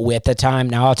know at the time.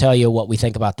 Now I'll tell you what we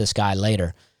think about this guy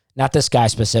later. Not this guy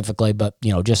specifically, but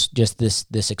just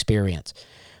this experience.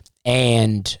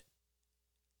 And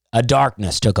a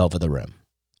darkness took over the room.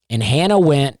 And Hannah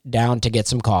went down to get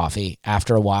some coffee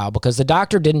after a while because the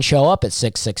doctor didn't show up at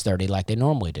 6:30 like they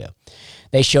normally do.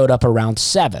 They showed up around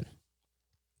 7.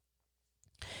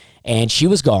 And she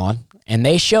was gone, and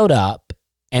they showed up,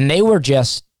 and they were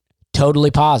just totally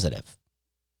positive.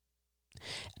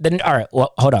 All right,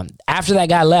 well, hold on. After that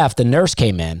guy left, the nurse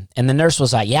came in, and the nurse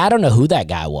was like, yeah, I don't know who that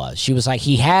guy was. She was like,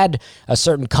 he had a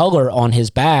certain color on his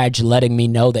badge letting me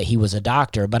know that he was a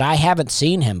doctor, but I haven't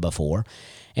seen him before.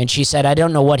 And she said, I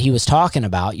don't know what he was talking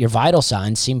about. Your vital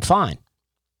signs seem fine.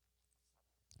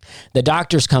 The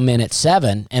doctors come in at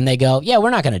 7, and they go, yeah, we're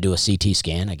not going to do a CT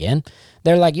scan again.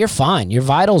 They're like, you're fine. Your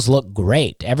vitals look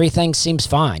great. Everything seems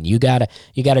fine. You gotta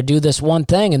do this one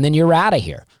thing, and then you're out of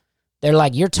here. They're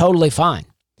like, you're totally fine.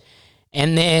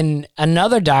 And then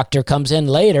another doctor comes in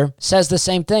later, says the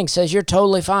same thing, says, you're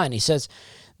totally fine. He says,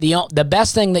 the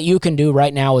best thing that you can do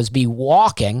right now is be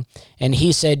walking. And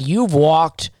he said, you've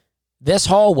walked this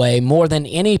hallway more than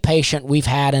any patient we've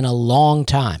had in a long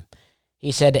time.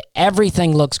 He said,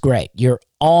 everything looks great. You're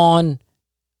on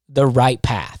the right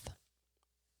path.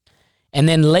 And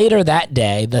then later that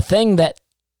day, the thing that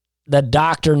the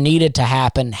doctor needed to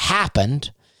happen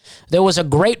happened. There was a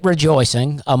great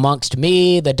rejoicing amongst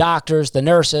me, the doctors, the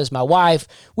nurses, my wife.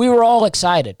 We were all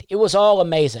excited. It was all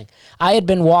amazing. I had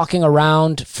been walking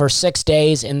around for 6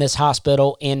 days in this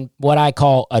hospital in what I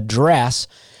call a dress.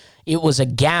 It was a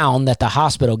gown that the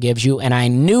hospital gives you, and I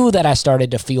knew that I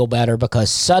started to feel better because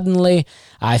suddenly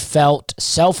I felt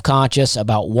self-conscious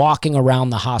about walking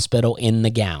around the hospital in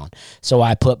the gown. So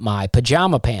I put my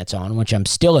pajama pants on, which I'm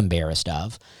still embarrassed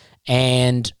of,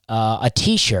 and a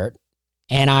T-shirt,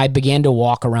 and I began to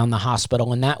walk around the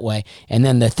hospital in that way. And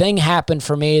then the thing happened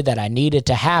for me that I needed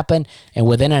to happen, and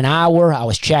within an hour, I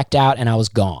was checked out and I was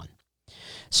gone.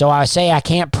 So I say I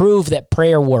can't prove that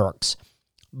prayer works,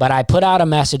 but I put out a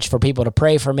message for people to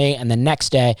pray for me, and the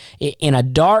next day, in a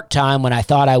dark time when I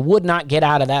thought I would not get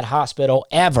out of that hospital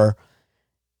ever,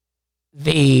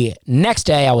 the next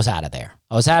day I was out of there.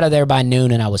 I was out of there by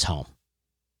noon and I was home.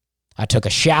 I took a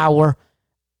shower.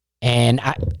 And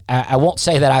I won't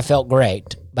say that I felt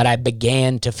great, but I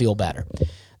began to feel better.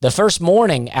 The first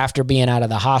morning after being out of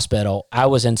the hospital, I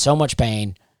was in so much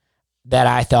pain that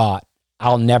I thought,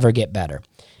 I'll never get better.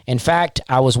 In fact,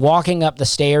 I was walking up the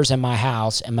stairs in my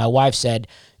house, and my wife said,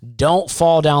 don't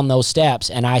fall down those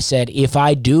steps. And I said, if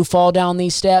I do fall down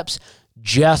these steps,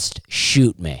 just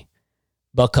shoot me.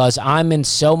 Because I'm in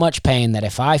so much pain that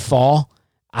if I fall,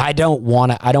 I don't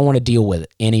want to deal with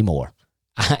it anymore.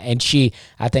 And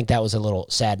I think that was a little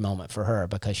sad moment for her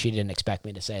because she didn't expect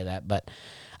me to say that, but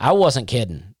I wasn't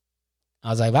kidding. I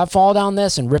was like, if I fall down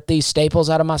this and rip these staples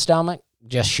out of my stomach,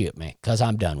 just shoot me because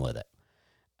I'm done with it.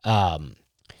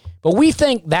 But we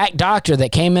think that doctor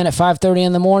that came in at 5:30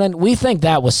 in the morning, we think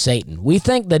that was Satan. We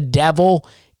think the devil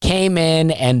came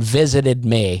in and visited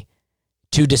me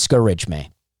to discourage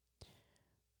me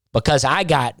because I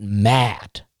got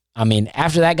mad. I mean,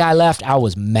 after that guy left, I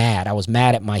was mad. I was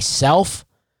mad at myself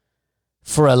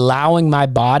for allowing my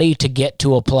body to get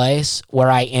to a place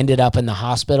where I ended up in the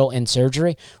hospital in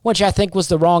surgery, which I think was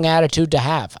the wrong attitude to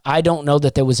have. I don't know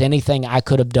that there was anything I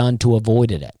could have done to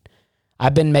avoid it.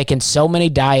 I've been making so many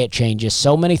diet changes,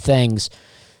 so many things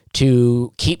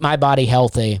to keep my body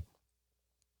healthy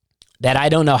that I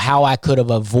don't know how I could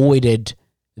have avoided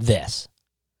this.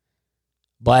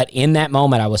 But in that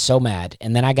moment, I was so mad.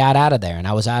 And then I got out of there, and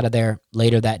I was out of there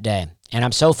later that day. And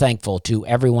I'm so thankful to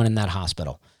everyone in that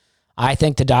hospital. I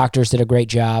think the doctors did a great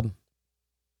job.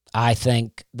 I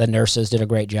think the nurses did a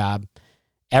great job.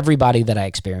 Everybody that I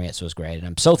experienced was great, and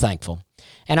I'm so thankful.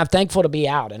 And I'm thankful to be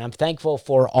out, and I'm thankful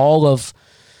for all of,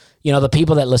 the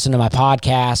people that listen to my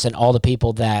podcast and all the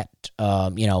people that,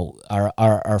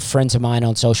 are friends of mine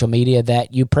on social media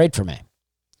that you prayed for me.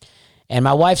 And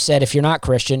my wife said, if you're not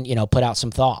Christian, put out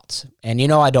some thoughts. And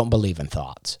I don't believe in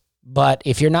thoughts. But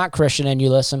if you're not Christian and you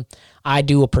listen, I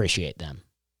do appreciate them.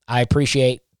 I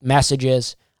appreciate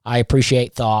messages. I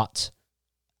appreciate thoughts.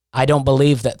 I don't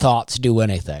believe that thoughts do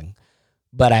anything,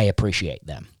 but I appreciate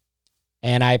them.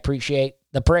 And I appreciate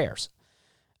the prayers.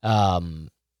 And,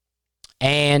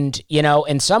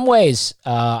 in some ways,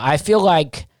 I feel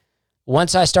like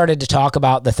once I started to talk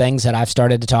about the things that I've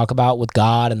started to talk about with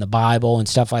God and the Bible and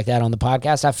stuff like that on the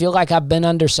podcast, I feel like I've been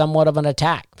under somewhat of an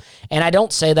attack. And I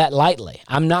don't say that lightly.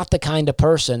 I'm not the kind of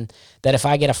person that if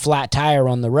I get a flat tire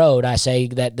on the road, I say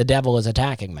that the devil is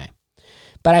attacking me.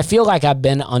 But I feel like I've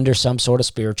been under some sort of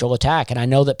spiritual attack. And I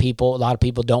know that a lot of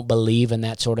people don't believe in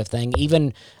that sort of thing.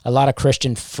 Even a lot of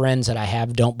Christian friends that I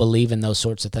have don't believe in those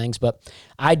sorts of things. But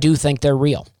I do think they're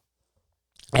real.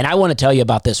 And I want to tell you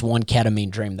about this one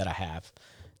ketamine dream that I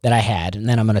had. And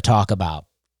then I'm going to talk about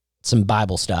some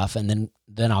Bible stuff. And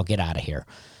then I'll get out of here.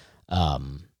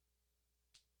 And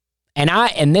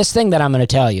this thing that I'm going to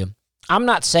tell you, I'm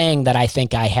not saying that I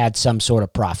think I had some sort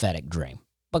of prophetic dream,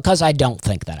 because I don't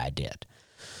think that I did.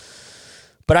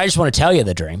 But I just want to tell you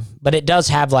the dream. But it does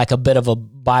have like a bit of a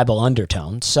Bible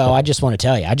undertone. So I just want to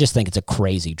tell you, I just think it's a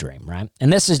crazy dream, right?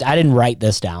 And I didn't write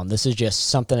this down. This is just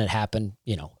something that happened,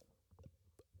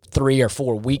 3 or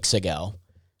 4 weeks ago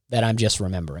that I'm just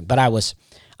remembering. But I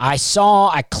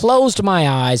closed my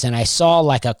eyes and I saw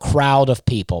like a crowd of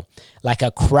people, like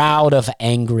a crowd of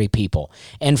angry people.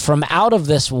 And from out of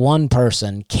this one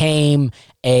person came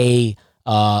a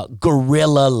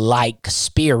gorilla-like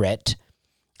spirit.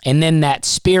 And then that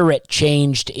spirit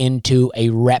changed into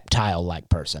a reptile-like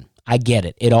person. I get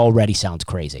it. It already sounds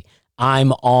crazy.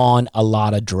 I'm on a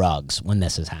lot of drugs when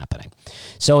this is happening.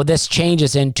 So this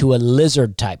changes into a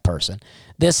lizard-type person.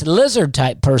 This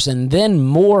lizard-type person then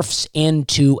morphs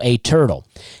into a turtle.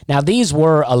 Now, these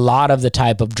were a lot of the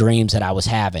type of dreams that I was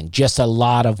having, just a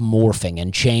lot of morphing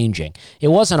and changing. It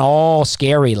wasn't all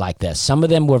scary like this. Some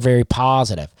of them were very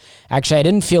positive. Actually, I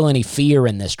didn't feel any fear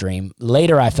in this dream.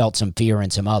 Later, I felt some fear in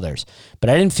some others,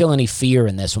 but I didn't feel any fear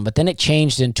in this one. But then it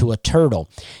changed into a turtle.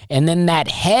 And then that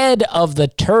head of the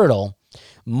turtle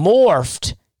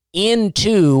morphed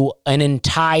into an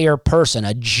entire person,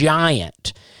 a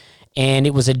giant. And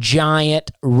it was a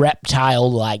giant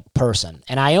reptile-like person.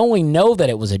 And I only know that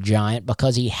it was a giant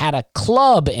because he had a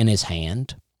club in his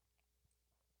hand.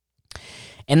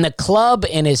 And the club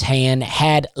in his hand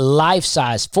had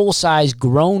life-size, full-size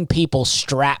grown people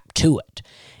strapped to it.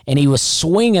 And he was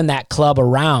swinging that club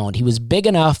around. He was big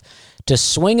enough to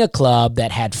swing a club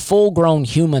that had full-grown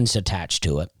humans attached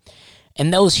to it.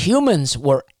 And those humans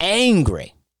were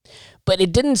angry. But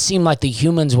it didn't seem like the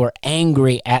humans were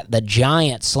angry at the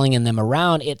giant slinging them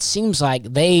around. It seems like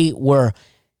they were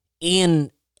in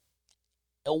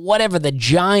whatever the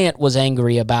giant was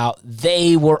angry about,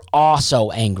 they were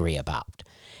also angry about.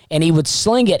 And he would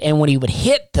sling it, and when he would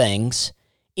hit things,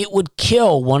 it would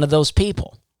kill one of those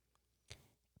people.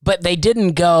 But they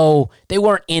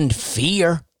weren't in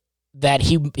fear that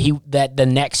that the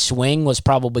next swing was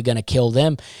probably going to kill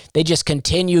them. They just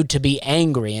continued to be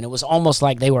angry, and it was almost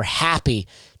like they were happy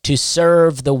to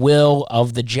serve the will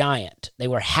of the giant. They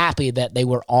were happy that they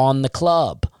were on the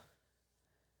club.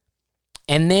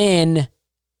 And then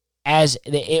as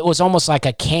it was almost like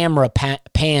a camera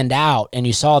panned out, and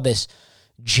you saw this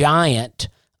giant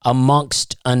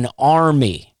amongst an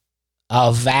army,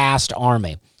 a vast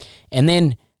army. And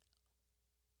then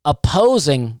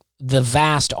opposing the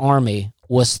vast army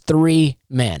was 3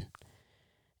 men.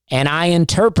 And I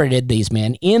interpreted these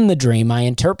men in the dream. I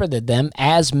interpreted them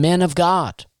as men of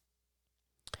God.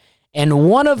 And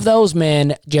one of those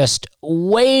men just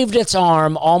waved its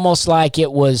arm almost like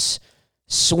it was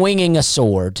swinging a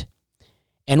sword.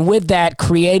 And with that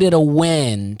created a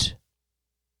wind.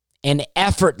 And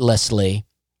effortlessly,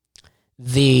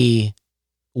 the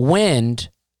wind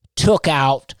took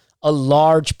out a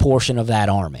large portion of that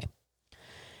army.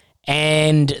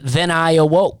 And then I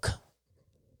awoke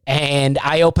and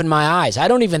I opened my eyes. I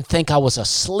don't even think I was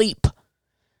asleep.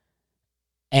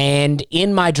 And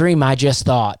in my dream, I just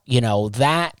thought,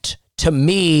 that to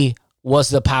me was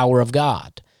the power of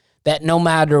God. That no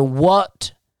matter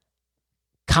what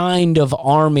kind of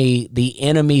army the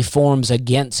enemy forms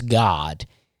against God,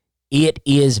 it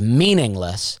is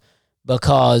meaningless,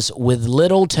 because with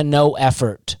little to no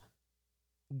effort,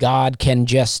 God can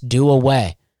just do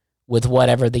away with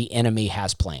whatever the enemy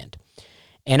has planned.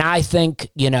 And I think,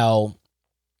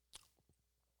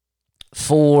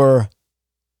 for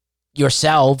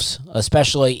yourselves,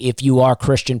 especially if you are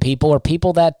Christian people or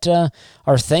people that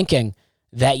are thinking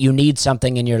that you need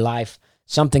something in your life,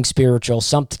 something spiritual,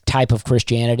 some type of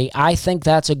Christianity, I think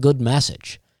that's a good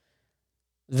message.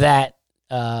 That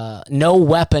no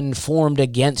weapon formed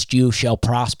against you shall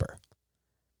prosper.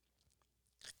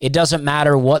 It doesn't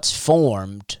matter what's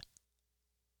formed.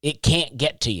 It can't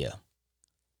get to you.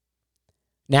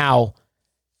 Now,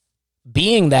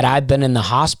 being that I've been in the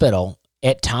hospital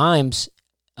at times,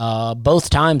 both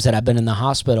times that I've been in the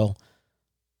hospital,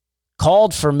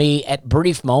 called for me at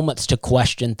brief moments to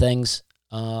question things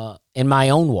in my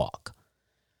own walk.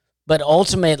 But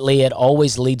ultimately, it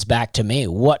always leads back to me.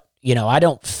 I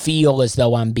don't feel as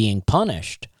though I'm being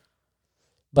punished,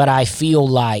 but I feel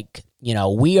like,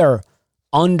 we are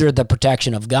under the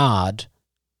protection of God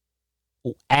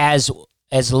as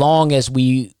as long as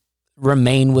we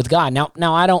remain with God.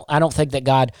 Now I don't think that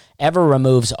God ever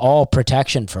removes all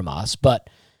protection from us, but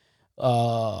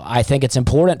I think it's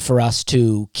important for us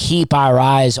to keep our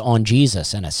eyes on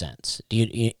Jesus in a sense. Do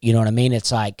you know what I mean?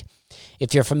 It's like,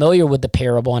 if you're familiar with the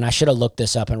parable, and I should have looked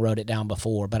this up and wrote it down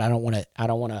before, but I don't want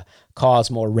to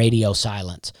cause more radio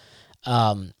silence.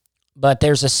 But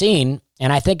there's a scene,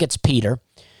 and I think it's Peter,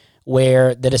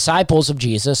 where the disciples of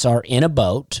Jesus are in a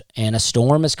boat and a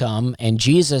storm has come, and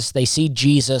they see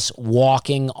Jesus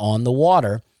walking on the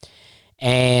water,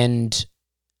 and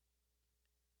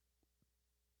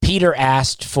Peter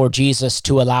asked for Jesus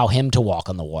to allow him to walk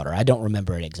on the water. I don't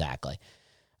remember it exactly.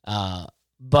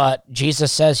 But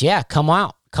Jesus says, yeah, come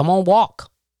out. Come on, walk.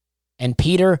 And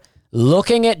Peter,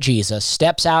 looking at Jesus,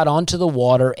 steps out onto the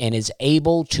water and is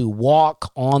able to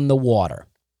walk on the water.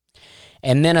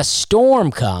 And then a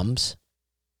storm comes,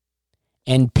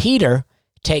 and Peter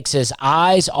takes his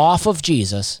eyes off of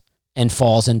Jesus and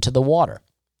falls into the water.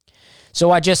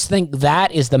 So I just think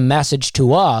that is the message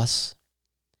to us,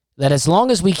 that as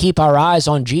long as we keep our eyes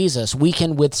on Jesus, we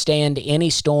can withstand any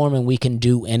storm and we can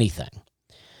do anything.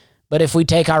 But if we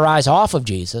take our eyes off of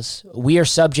Jesus, we are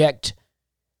subject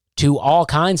to all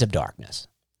kinds of darkness.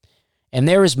 And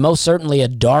there is most certainly a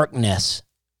darkness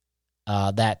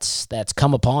that's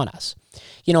come upon us.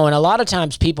 You know, and a lot of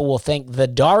times people will think the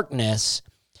darkness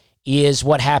is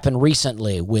what happened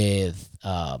recently with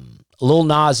Lil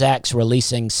Nas X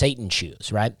releasing Satan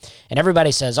shoes, right? And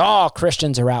everybody says, oh,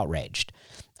 Christians are outraged.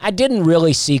 I didn't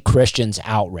really see Christians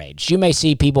outraged. You may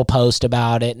see people post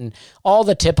about it, and all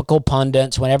the typical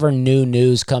pundits, whenever new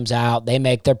news comes out, they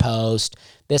make their post,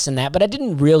 this and that, but I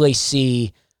didn't really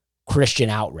see Christian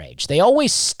outrage. They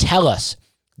always tell us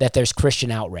that there's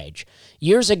Christian outrage.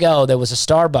 Years ago, there was a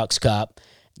Starbucks cup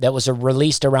that was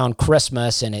released around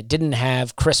Christmas, and it didn't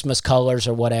have Christmas colors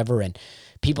or whatever, and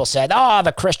people said, oh,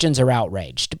 the Christians are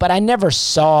outraged. But I never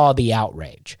saw the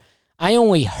outrage. I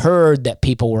only heard that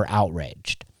people were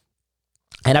outraged.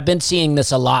 And I've been seeing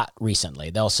this a lot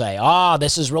recently. They'll say, oh,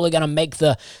 this is really going to make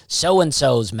the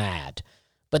so-and-sos mad.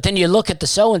 But then you look at the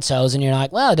so-and-sos and you're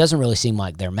like, well, it doesn't really seem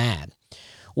like they're mad.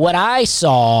 What I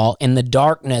saw in the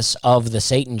darkness of the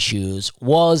Satan shoes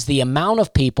was the amount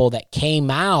of people that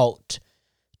came out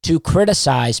to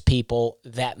criticize people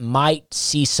that might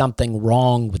see something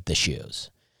wrong with the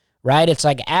shoes, right? It's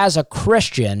like, as a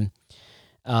Christian,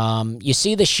 you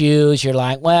see the shoes, you're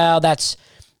like, well,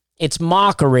 it's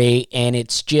mockery, and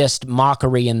it's just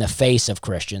mockery in the face of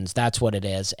Christians. That's what it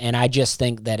is. And I just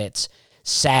think that it's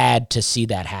sad to see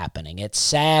that happening. It's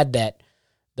sad that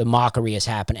the mockery is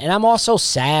happening. And I'm also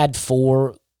sad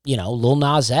for, Lil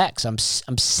Nas X. I'm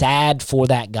sad for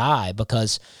that guy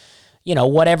because,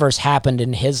 whatever's happened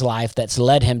in his life that's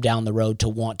led him down the road to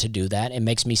want to do that, it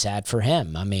makes me sad for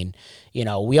him. I mean,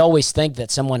 we always think that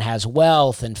someone has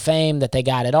wealth and fame, that they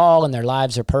got it all and their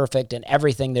lives are perfect and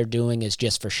everything they're doing is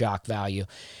just for shock value.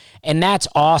 And that's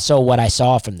also what I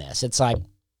saw from this. It's like,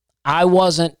 I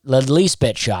wasn't the least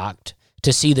bit shocked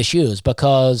to see the shoes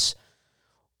because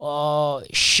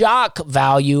shock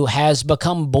value has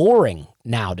become boring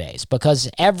nowadays because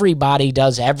everybody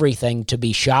does everything to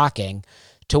be shocking,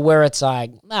 to where it's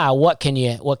like, what can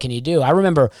you do? I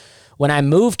remember when I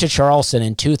moved to Charleston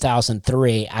in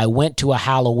 2003, I went to a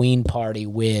Halloween party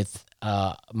with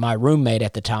my roommate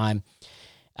at the time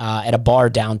at a bar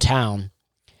downtown,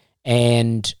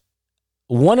 and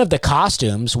one of the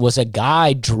costumes was a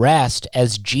guy dressed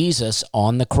as Jesus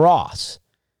on the cross.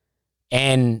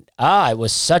 And it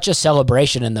was such a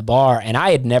celebration in the bar, and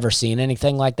I had never seen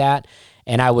anything like that,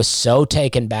 and I was so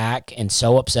taken back and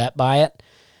so upset by it.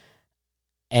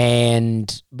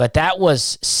 But that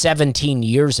was 17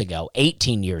 years ago,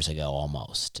 18 years ago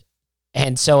almost.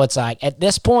 And so it's like, at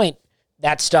this point,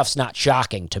 that stuff's not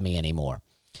shocking to me anymore.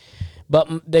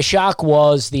 But the shock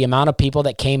was the amount of people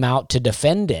that came out to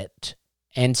defend it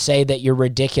and say that you're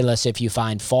ridiculous if you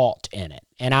find fault in it.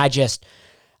 And I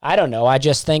don't know. I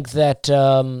just think that,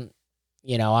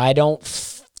 I don't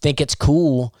think it's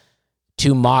cool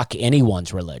to mock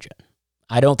anyone's religion.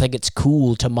 I don't think it's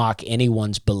cool to mock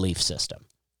anyone's belief system.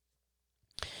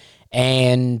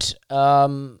 And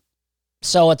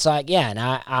so it's like, yeah, and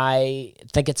I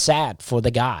think it's sad for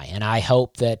the guy. And I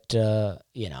hope that,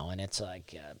 and it's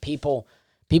like people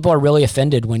are really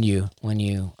offended when you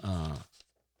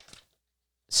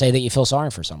say that you feel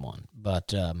sorry for someone.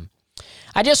 But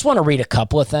I just want to read a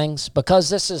couple of things because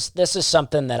this is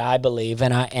something that I believe,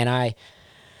 and I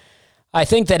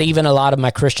think that even a lot of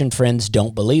my Christian friends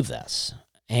don't believe this.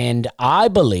 And I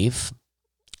believe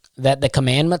that the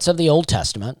commandments of the Old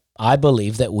Testament, I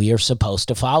believe that we are supposed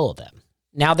to follow them.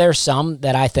 Now, there's some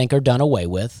that I think are done away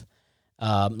with.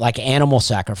 like animal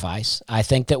sacrifice. I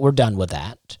think that we're done with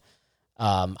that.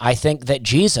 I think that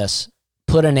Jesus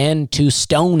put an end to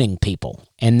stoning people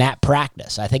in that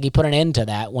practice. I think he put an end to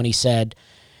that when he said,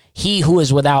 "He who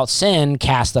is without sin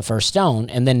cast the first stone,"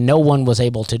 and then no one was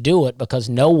able to do it because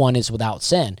no one is without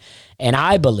sin. And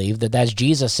I believe that that's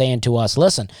Jesus saying to us,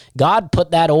 listen, God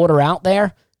put that order out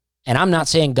there, and I'm not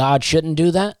saying God shouldn't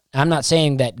do that. I'm not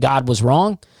saying that God was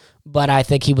wrong, but I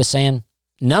think he was saying,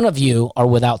 none of you are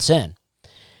without sin.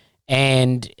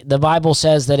 And the Bible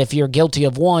says that if you're guilty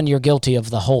of one, you're guilty of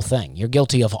the whole thing. You're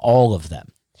guilty of all of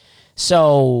them.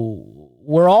 So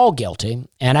we're all guilty,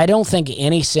 and I don't think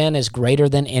any sin is greater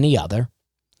than any other.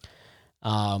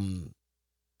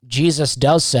 Jesus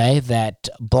does say that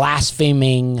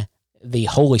blaspheming the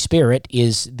Holy Spirit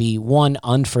is the one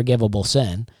unforgivable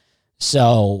sin.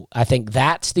 So I think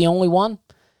that's the only one.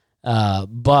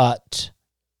 But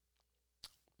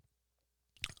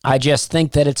I just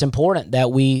think that it's important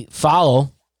that we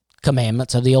follow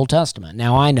commandments of the Old Testament.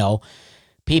 Now, I know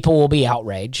people will be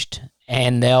outraged,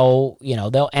 and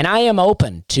and I am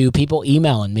open to people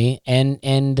emailing me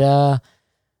and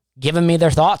giving me their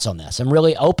thoughts on this. I'm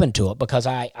really open to it because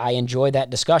I enjoy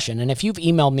that discussion. And if you've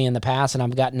emailed me in the past and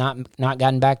I've not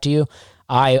gotten back to you,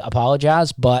 I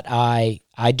apologize, but I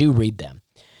do read them.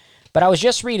 But I was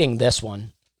just reading this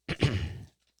one,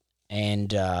 and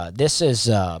this is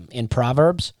in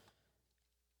Proverbs.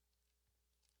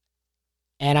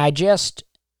 And I just,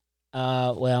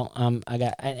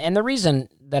 and the reason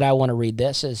that I want to read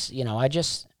this is,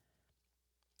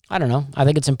 I don't know. I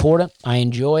think it's important. I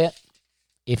enjoy it.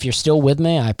 If you're still with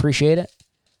me, I appreciate it.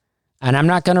 And I'm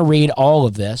not going to read all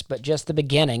of this, but just the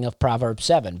beginning of Proverbs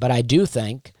 7. But I do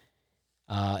think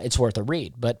it's worth a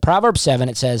read. But Proverbs 7,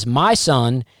 it says, "My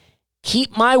son,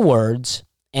 keep my words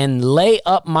and lay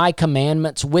up my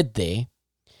commandments with thee.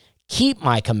 Keep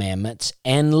my commandments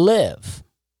and live.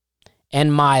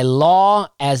 And my law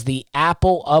as the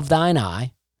apple of thine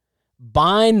eye.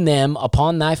 Bind them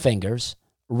upon thy fingers.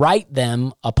 Write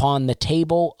them upon the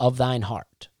table of thine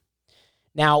heart."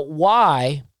 Now,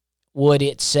 why would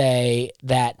it say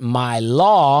that my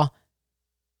law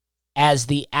as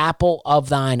the apple of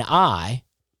thine eye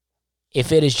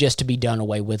if it is just to be done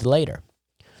away with later?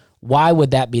 Why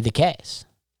would that be the case?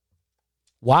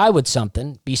 Why would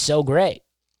something be so great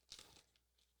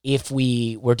if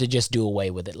we were to just do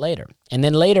away with it later? And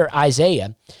then later,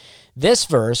 Isaiah, this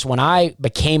verse, when I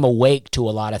became awake to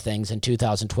a lot of things in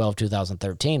 2012,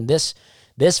 2013, this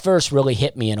verse really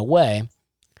hit me in a way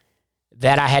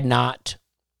that I had not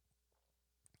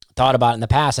thought about in the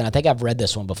past. And I think I've read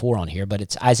this one before on here, but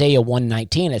it's Isaiah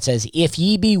 1:19. It says, "If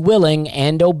ye be willing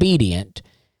and obedient,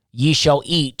 ye shall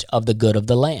eat of the good of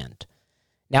the land."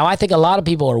 Now, I think a lot of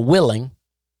people are willing,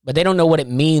 but they don't know what it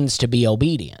means to be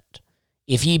obedient.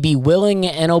 If ye be willing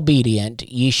and obedient,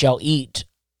 ye shall eat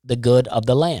the good of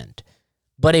the land.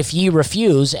 But if ye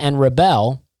refuse and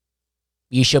rebel,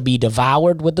 ye shall be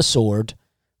devoured with the sword,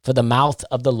 for the mouth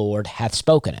of the Lord hath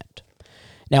spoken it.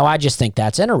 Now, I just think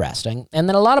that's interesting. And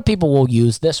then a lot of people will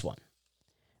use this one.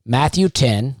 Matthew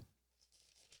 10,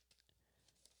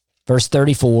 verse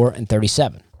 34 and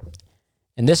 37.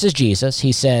 And this is Jesus.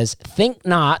 He says, "Think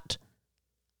not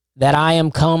that I am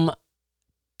come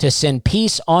to send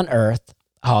peace on earth."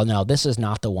 Oh, no, this is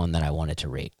not the one that I wanted to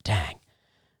read. Dang.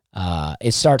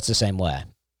 It starts the same way.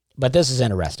 But this is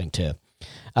interesting, too.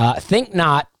 "Think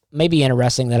not," maybe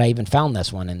interesting that I even found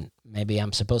this one, and maybe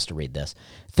I'm supposed to read this.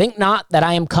 "Think not that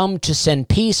I am come to send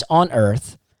peace on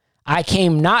earth. I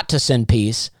came not to send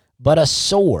peace, but a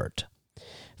sword.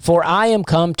 For I am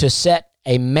come to set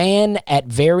a man at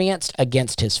variance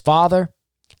against his father,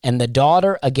 and the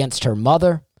daughter against her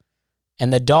mother,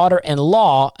 and the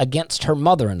daughter-in-law against her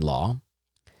mother-in-law.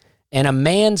 And a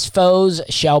man's foes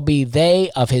shall be they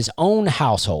of his own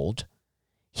household.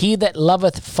 He that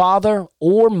loveth father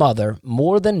or mother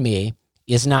more than me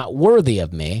is not worthy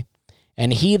of me,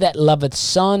 and he that loveth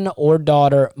son or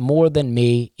daughter more than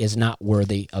me is not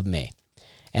worthy of me."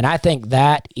 And I think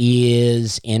that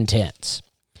is intense.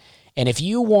 And if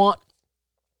you want,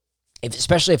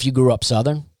 especially if you grew up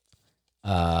Southern,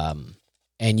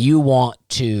 and you want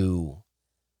to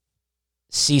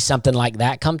see something like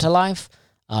that come to life,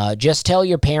 just tell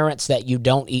your parents that you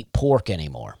don't eat pork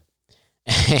anymore.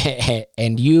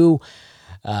 And you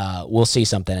will see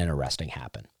something interesting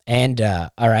happen. And,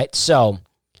 all right, so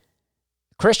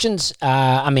Christians,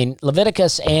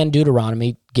 Leviticus and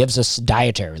Deuteronomy gives us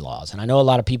dietary laws. And I know a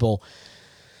lot of people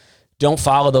don't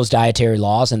follow those dietary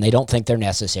laws, and they don't think they're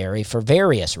necessary for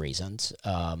various reasons.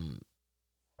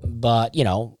 But,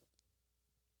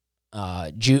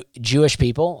 Jewish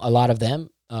people, a lot of them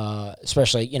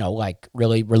especially, like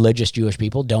really religious Jewish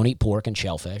people, don't eat pork and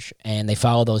shellfish, and they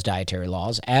follow those dietary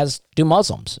laws, as do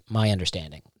Muslims, my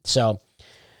understanding. So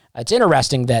it's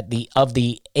interesting that of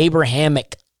the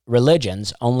Abrahamic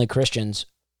religions, only Christians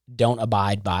don't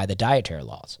abide by the dietary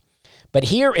laws. But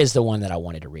here is the one that I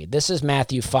wanted to read. This is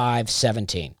Matthew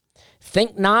 5:17.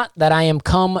 Think not that I am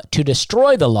come to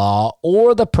destroy the law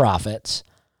or the prophets.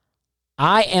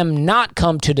 I am not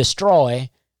come to destroy,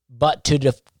 but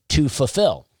to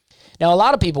fulfill. Now, a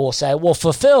lot of people will say, well,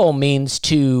 fulfill means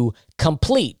to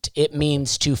complete. It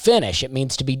means to finish. It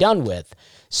means to be done with.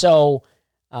 So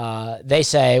they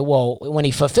say, well, when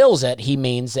he fulfills it, he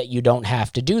means that you don't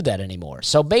have to do that anymore.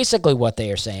 So basically what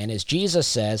they are saying is Jesus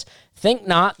says, think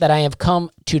not that I have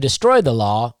come to destroy the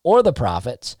law or the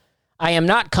prophets. I am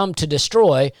not come to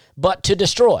destroy, but to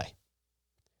destroy.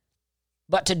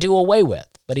 But to do away with.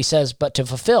 But he says, but to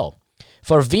fulfill.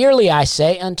 For verily I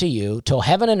say unto you, till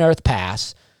heaven and earth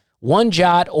pass, one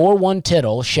jot or one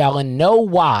tittle shall in no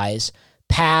wise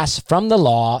pass from the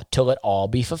law till it all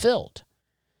be fulfilled.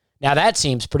 Now that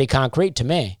seems pretty concrete to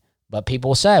me, but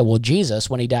people say, well, Jesus,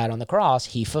 when he died on the cross,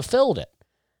 he fulfilled it.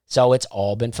 So it's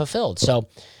all been fulfilled. So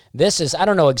this is, I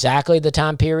don't know exactly the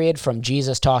time period from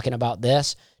Jesus talking about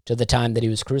this to the time that he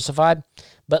was crucified,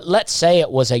 but let's say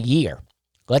it was a year.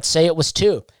 Let's say it was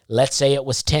 2. Let's say it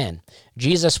was 10.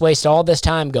 Jesus wasted all this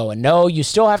time going, no, you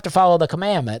still have to follow the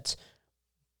commandments,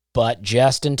 but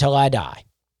just until I die.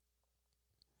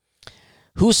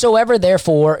 Whosoever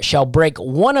therefore shall break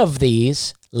one of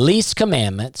these least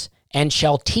commandments and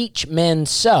shall teach men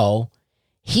so,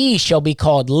 he shall be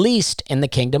called least in the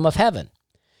kingdom of heaven.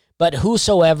 But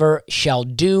whosoever shall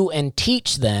do and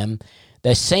teach them,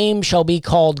 the same shall be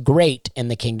called great in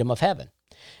the kingdom of heaven.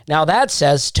 Now that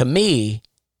says to me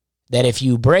that if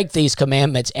you break these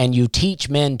commandments and you teach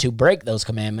men to break those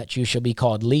commandments, you shall be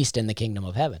called least in the kingdom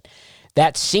of heaven.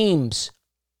 That seems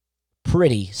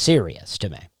pretty serious to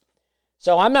me.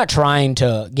 So I'm not trying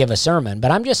to give a sermon,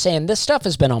 but I'm just saying this stuff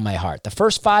has been on my heart. The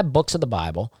first 5 books of the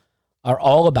Bible are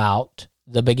all about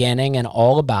the beginning and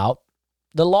all about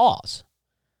the laws.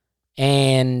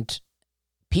 And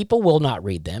people will not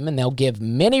read them, and they'll give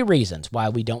many reasons why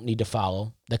we don't need to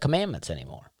follow the commandments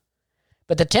anymore.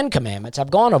 But the 10 commandments,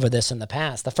 I've gone over this in the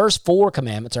past. The first 4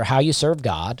 commandments are how you serve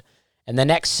God, and the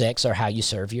next 6 are how you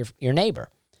serve your neighbor,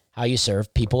 how you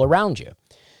serve people around you.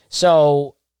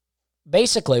 So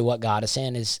basically what God is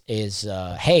saying is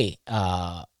hey,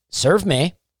 serve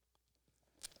me,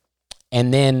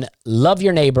 and then love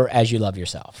your neighbor as you love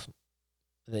yourself.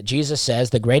 That Jesus says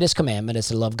the greatest commandment is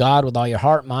to love God with all your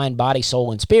heart, mind, body,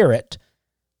 soul, and spirit.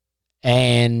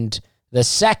 And the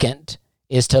second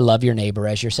is to love your neighbor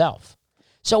as yourself.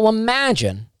 So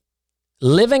imagine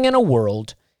living in a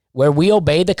world where we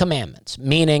obey the commandments,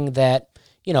 meaning that,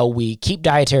 we keep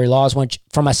dietary laws, which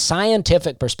from a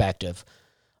scientific perspective,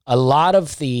 all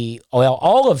of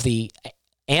the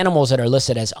animals that are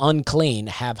listed as unclean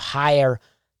have higher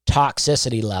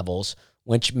toxicity levels,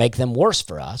 which make them worse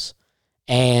for us.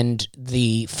 And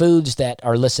the foods that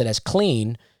are listed as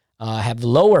clean have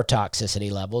lower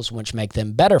toxicity levels, which make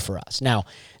them better for us. Now,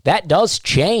 that does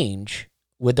change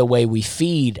with the way we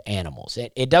feed animals.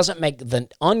 It doesn't make the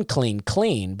unclean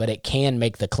clean, but it can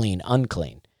make the clean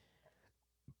unclean.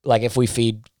 Like if we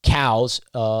feed cows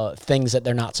things that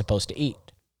they're not supposed to eat.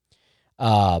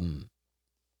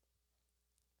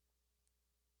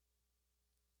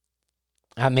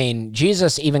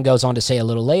 Jesus even goes on to say a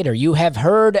little later, you have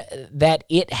heard that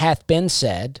it hath been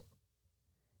said,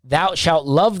 thou shalt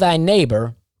love thy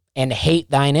neighbor and hate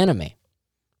thine enemy.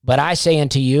 But I say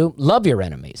unto you, love your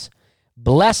enemies,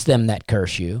 bless them that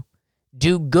curse you,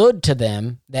 do good to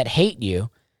them that hate you,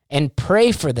 and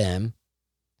pray for them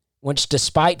which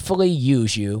despitefully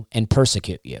use you and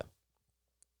persecute you,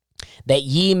 that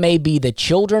ye may be the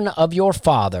children of your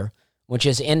Father which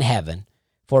is in heaven.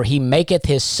 For he maketh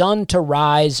his sun to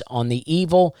rise on the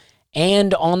evil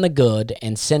and on the good,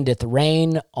 and sendeth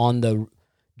rain on the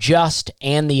just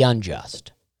and the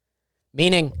unjust.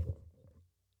 Meaning,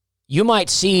 you might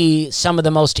see some of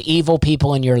the most evil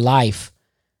people in your life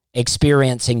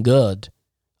experiencing good,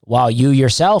 while you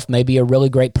yourself may be a really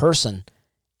great person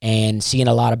and seeing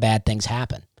a lot of bad things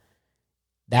happen.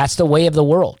 That's the way of the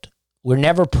world. We're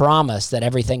never promised that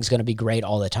everything's going to be great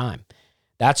all the time.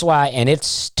 That's why, and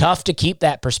it's tough to keep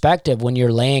that perspective when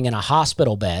you're laying in a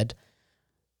hospital bed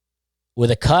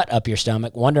with a cut up your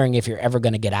stomach, wondering if you're ever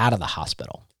going to get out of the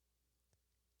hospital.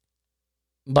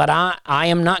 But I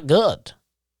am not good.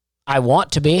 I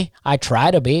want to be. I try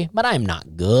to be, but I am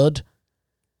not good.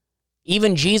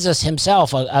 Even Jesus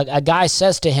himself, a guy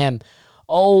says to him,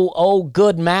 oh,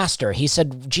 good master.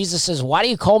 Jesus says, why do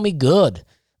you call me good?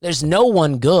 There's no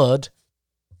one good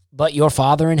but your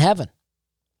Father in heaven.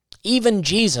 Even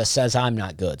Jesus says I'm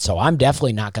not good, so I'm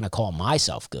definitely not going to call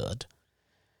myself good.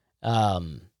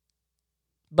 But,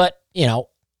 you know,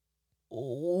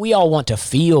 we all want to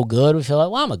feel good. We feel like,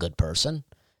 well, I'm a good person.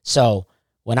 So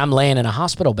when I'm laying in a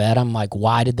hospital bed, I'm like,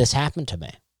 why did this happen to me?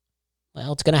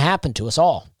 Well, it's going to happen to us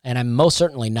all, and I'm most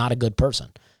certainly not a good person.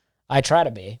 I try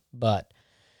to be, but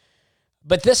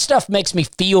this stuff makes me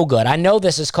feel good. I know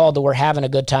this is called the We're Having a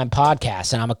Good Time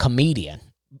podcast, and I'm a comedian.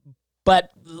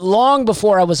 But long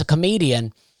before I was a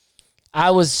comedian,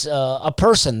 I was a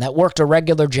person that worked a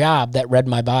regular job that read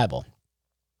my Bible.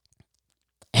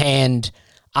 And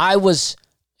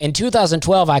in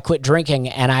 2012, I quit drinking,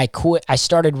 and I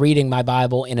started reading my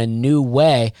Bible in a new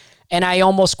way, and I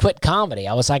almost quit comedy.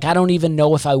 I was like, I don't even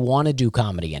know if I want to do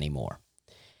comedy anymore.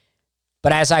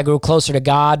 But as I grew closer to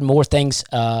God, more things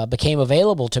became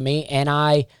available to me, and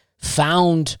I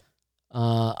found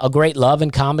a great love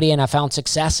in comedy, and I found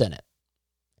success in it.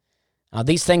 Now,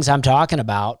 these things I'm talking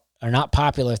about are not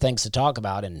popular things to talk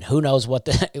about, and who knows what's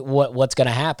going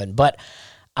to happen. But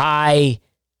I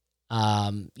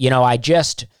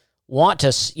just want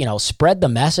to, spread the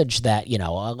message that, a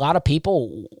lot of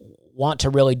people want to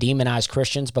really demonize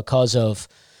Christians because of,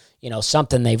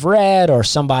 something they've read or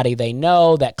somebody they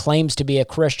know that claims to be a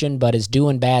Christian but is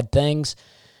doing bad things.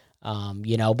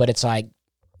 But it's like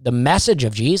the message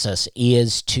of Jesus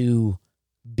is to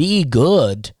be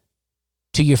good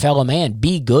to your fellow man,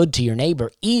 be good to your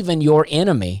neighbor, even your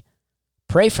enemy.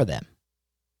 Pray for them.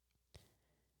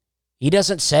 He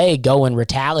doesn't say go and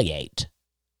retaliate.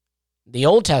 The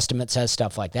Old Testament says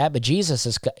stuff like that, but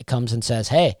Jesus comes and says,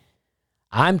 hey,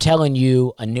 I'm telling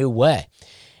you a new way.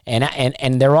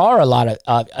 And there are a lot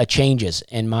of changes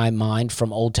in my mind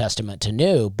from Old Testament to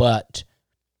New, but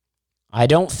I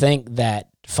don't think that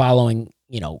following,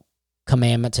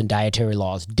 commandments and dietary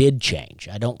laws did change.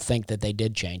 I don't think that they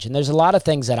did change. And there's a lot of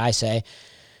things that I say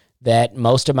that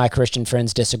most of my Christian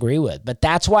friends disagree with. But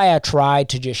that's why I try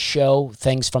to just show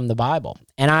things from the Bible.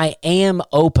 And I am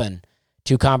open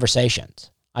to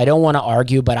conversations. I don't want to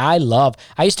argue, but I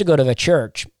used to go to the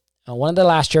church. One of the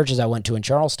last churches I went to in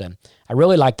Charleston, I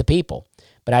really liked the people.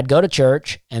 But I'd go to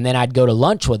church, and then I'd go to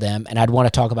lunch with them, and I'd want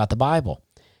to talk about the Bible.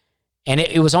 And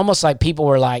it was almost like people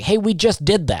were like, hey, we just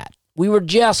did that. We were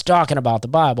just talking about the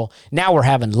Bible. Now we're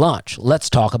having lunch. Let's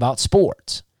talk about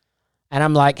sports. And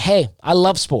I'm like, hey, I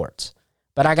love sports,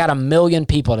 but I got 1 million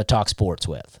people to talk sports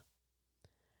with.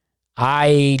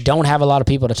 I don't have a lot of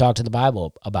people to talk to the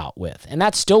Bible about with, and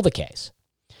that's still the case.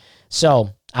 So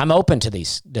I'm open to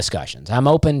these discussions. I'm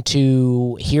open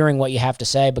to hearing what you have to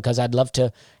say because I'd love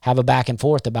to have a back and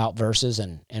forth about verses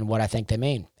and what I think they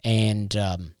mean. And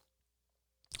a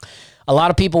lot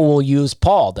of people will use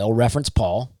Paul. They'll reference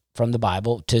Paul from the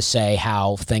Bible to say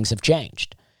how things have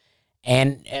changed.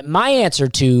 And my answer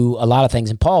to a lot of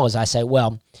things in Paul is I say,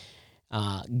 well,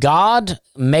 God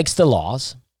makes the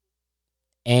laws,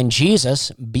 and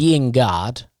Jesus, being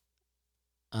God,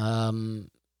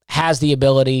 has the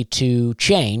ability to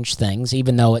change things,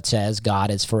 even though it says God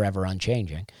is forever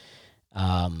unchanging.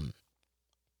 But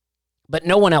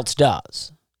no one else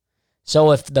does.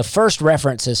 So if the first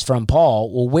reference is from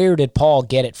Paul, well, where did Paul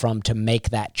get it from to make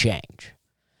that change?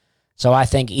 So I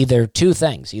think either two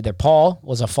things. Either Paul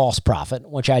was a false prophet,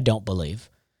 which I don't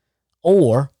believe,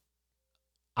 or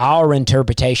our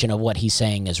interpretation of what he's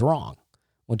saying is wrong,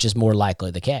 which is more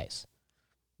likely the case.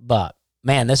 But,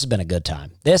 man, this has been a good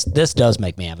time. This does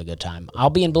make me have a good time. I'll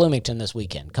be in Bloomington this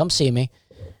weekend. Come see me.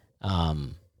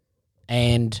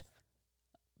 And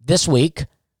this week,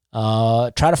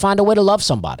 try to find a way to love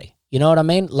somebody. You know what I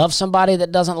mean? Love somebody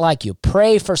that doesn't like you.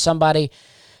 Pray for somebody,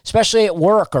 especially at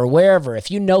work or wherever. If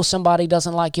you know somebody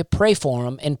doesn't like you, pray for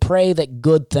them and pray that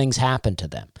good things happen to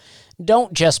them.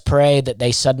 Don't just pray that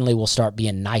they suddenly will start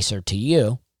being nicer to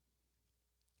you.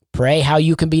 Pray how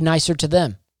you can be nicer to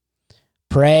them.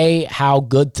 Pray how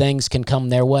good things can come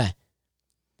their way.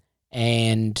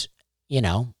 And,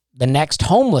 the next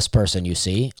homeless person you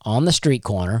see on the street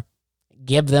corner,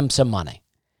 give them some money.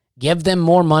 Give them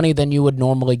more money than you would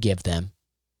normally give them.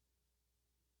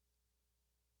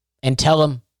 And tell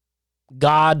them,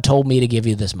 God told me to give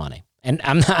you this money. And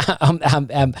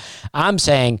I'm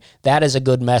saying that is a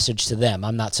good message to them.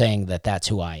 I'm not saying that that's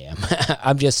who I am.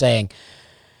 I'm just saying,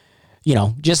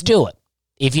 just do it.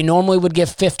 If you normally would give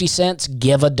 50 cents,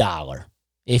 give $1.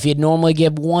 If you'd normally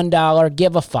give $1,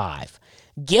 give $5.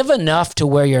 Give enough to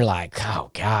where you're like,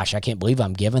 oh gosh, I can't believe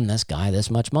I'm giving this guy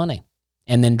this much money.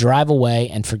 And then drive away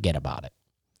and forget about it.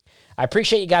 I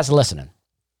appreciate you guys listening.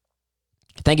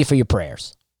 Thank you for your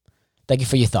prayers. Thank you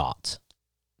for your thoughts.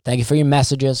 Thank you for your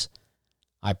messages.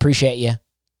 I appreciate you.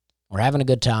 We're having a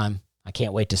good time. I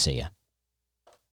can't wait to see you.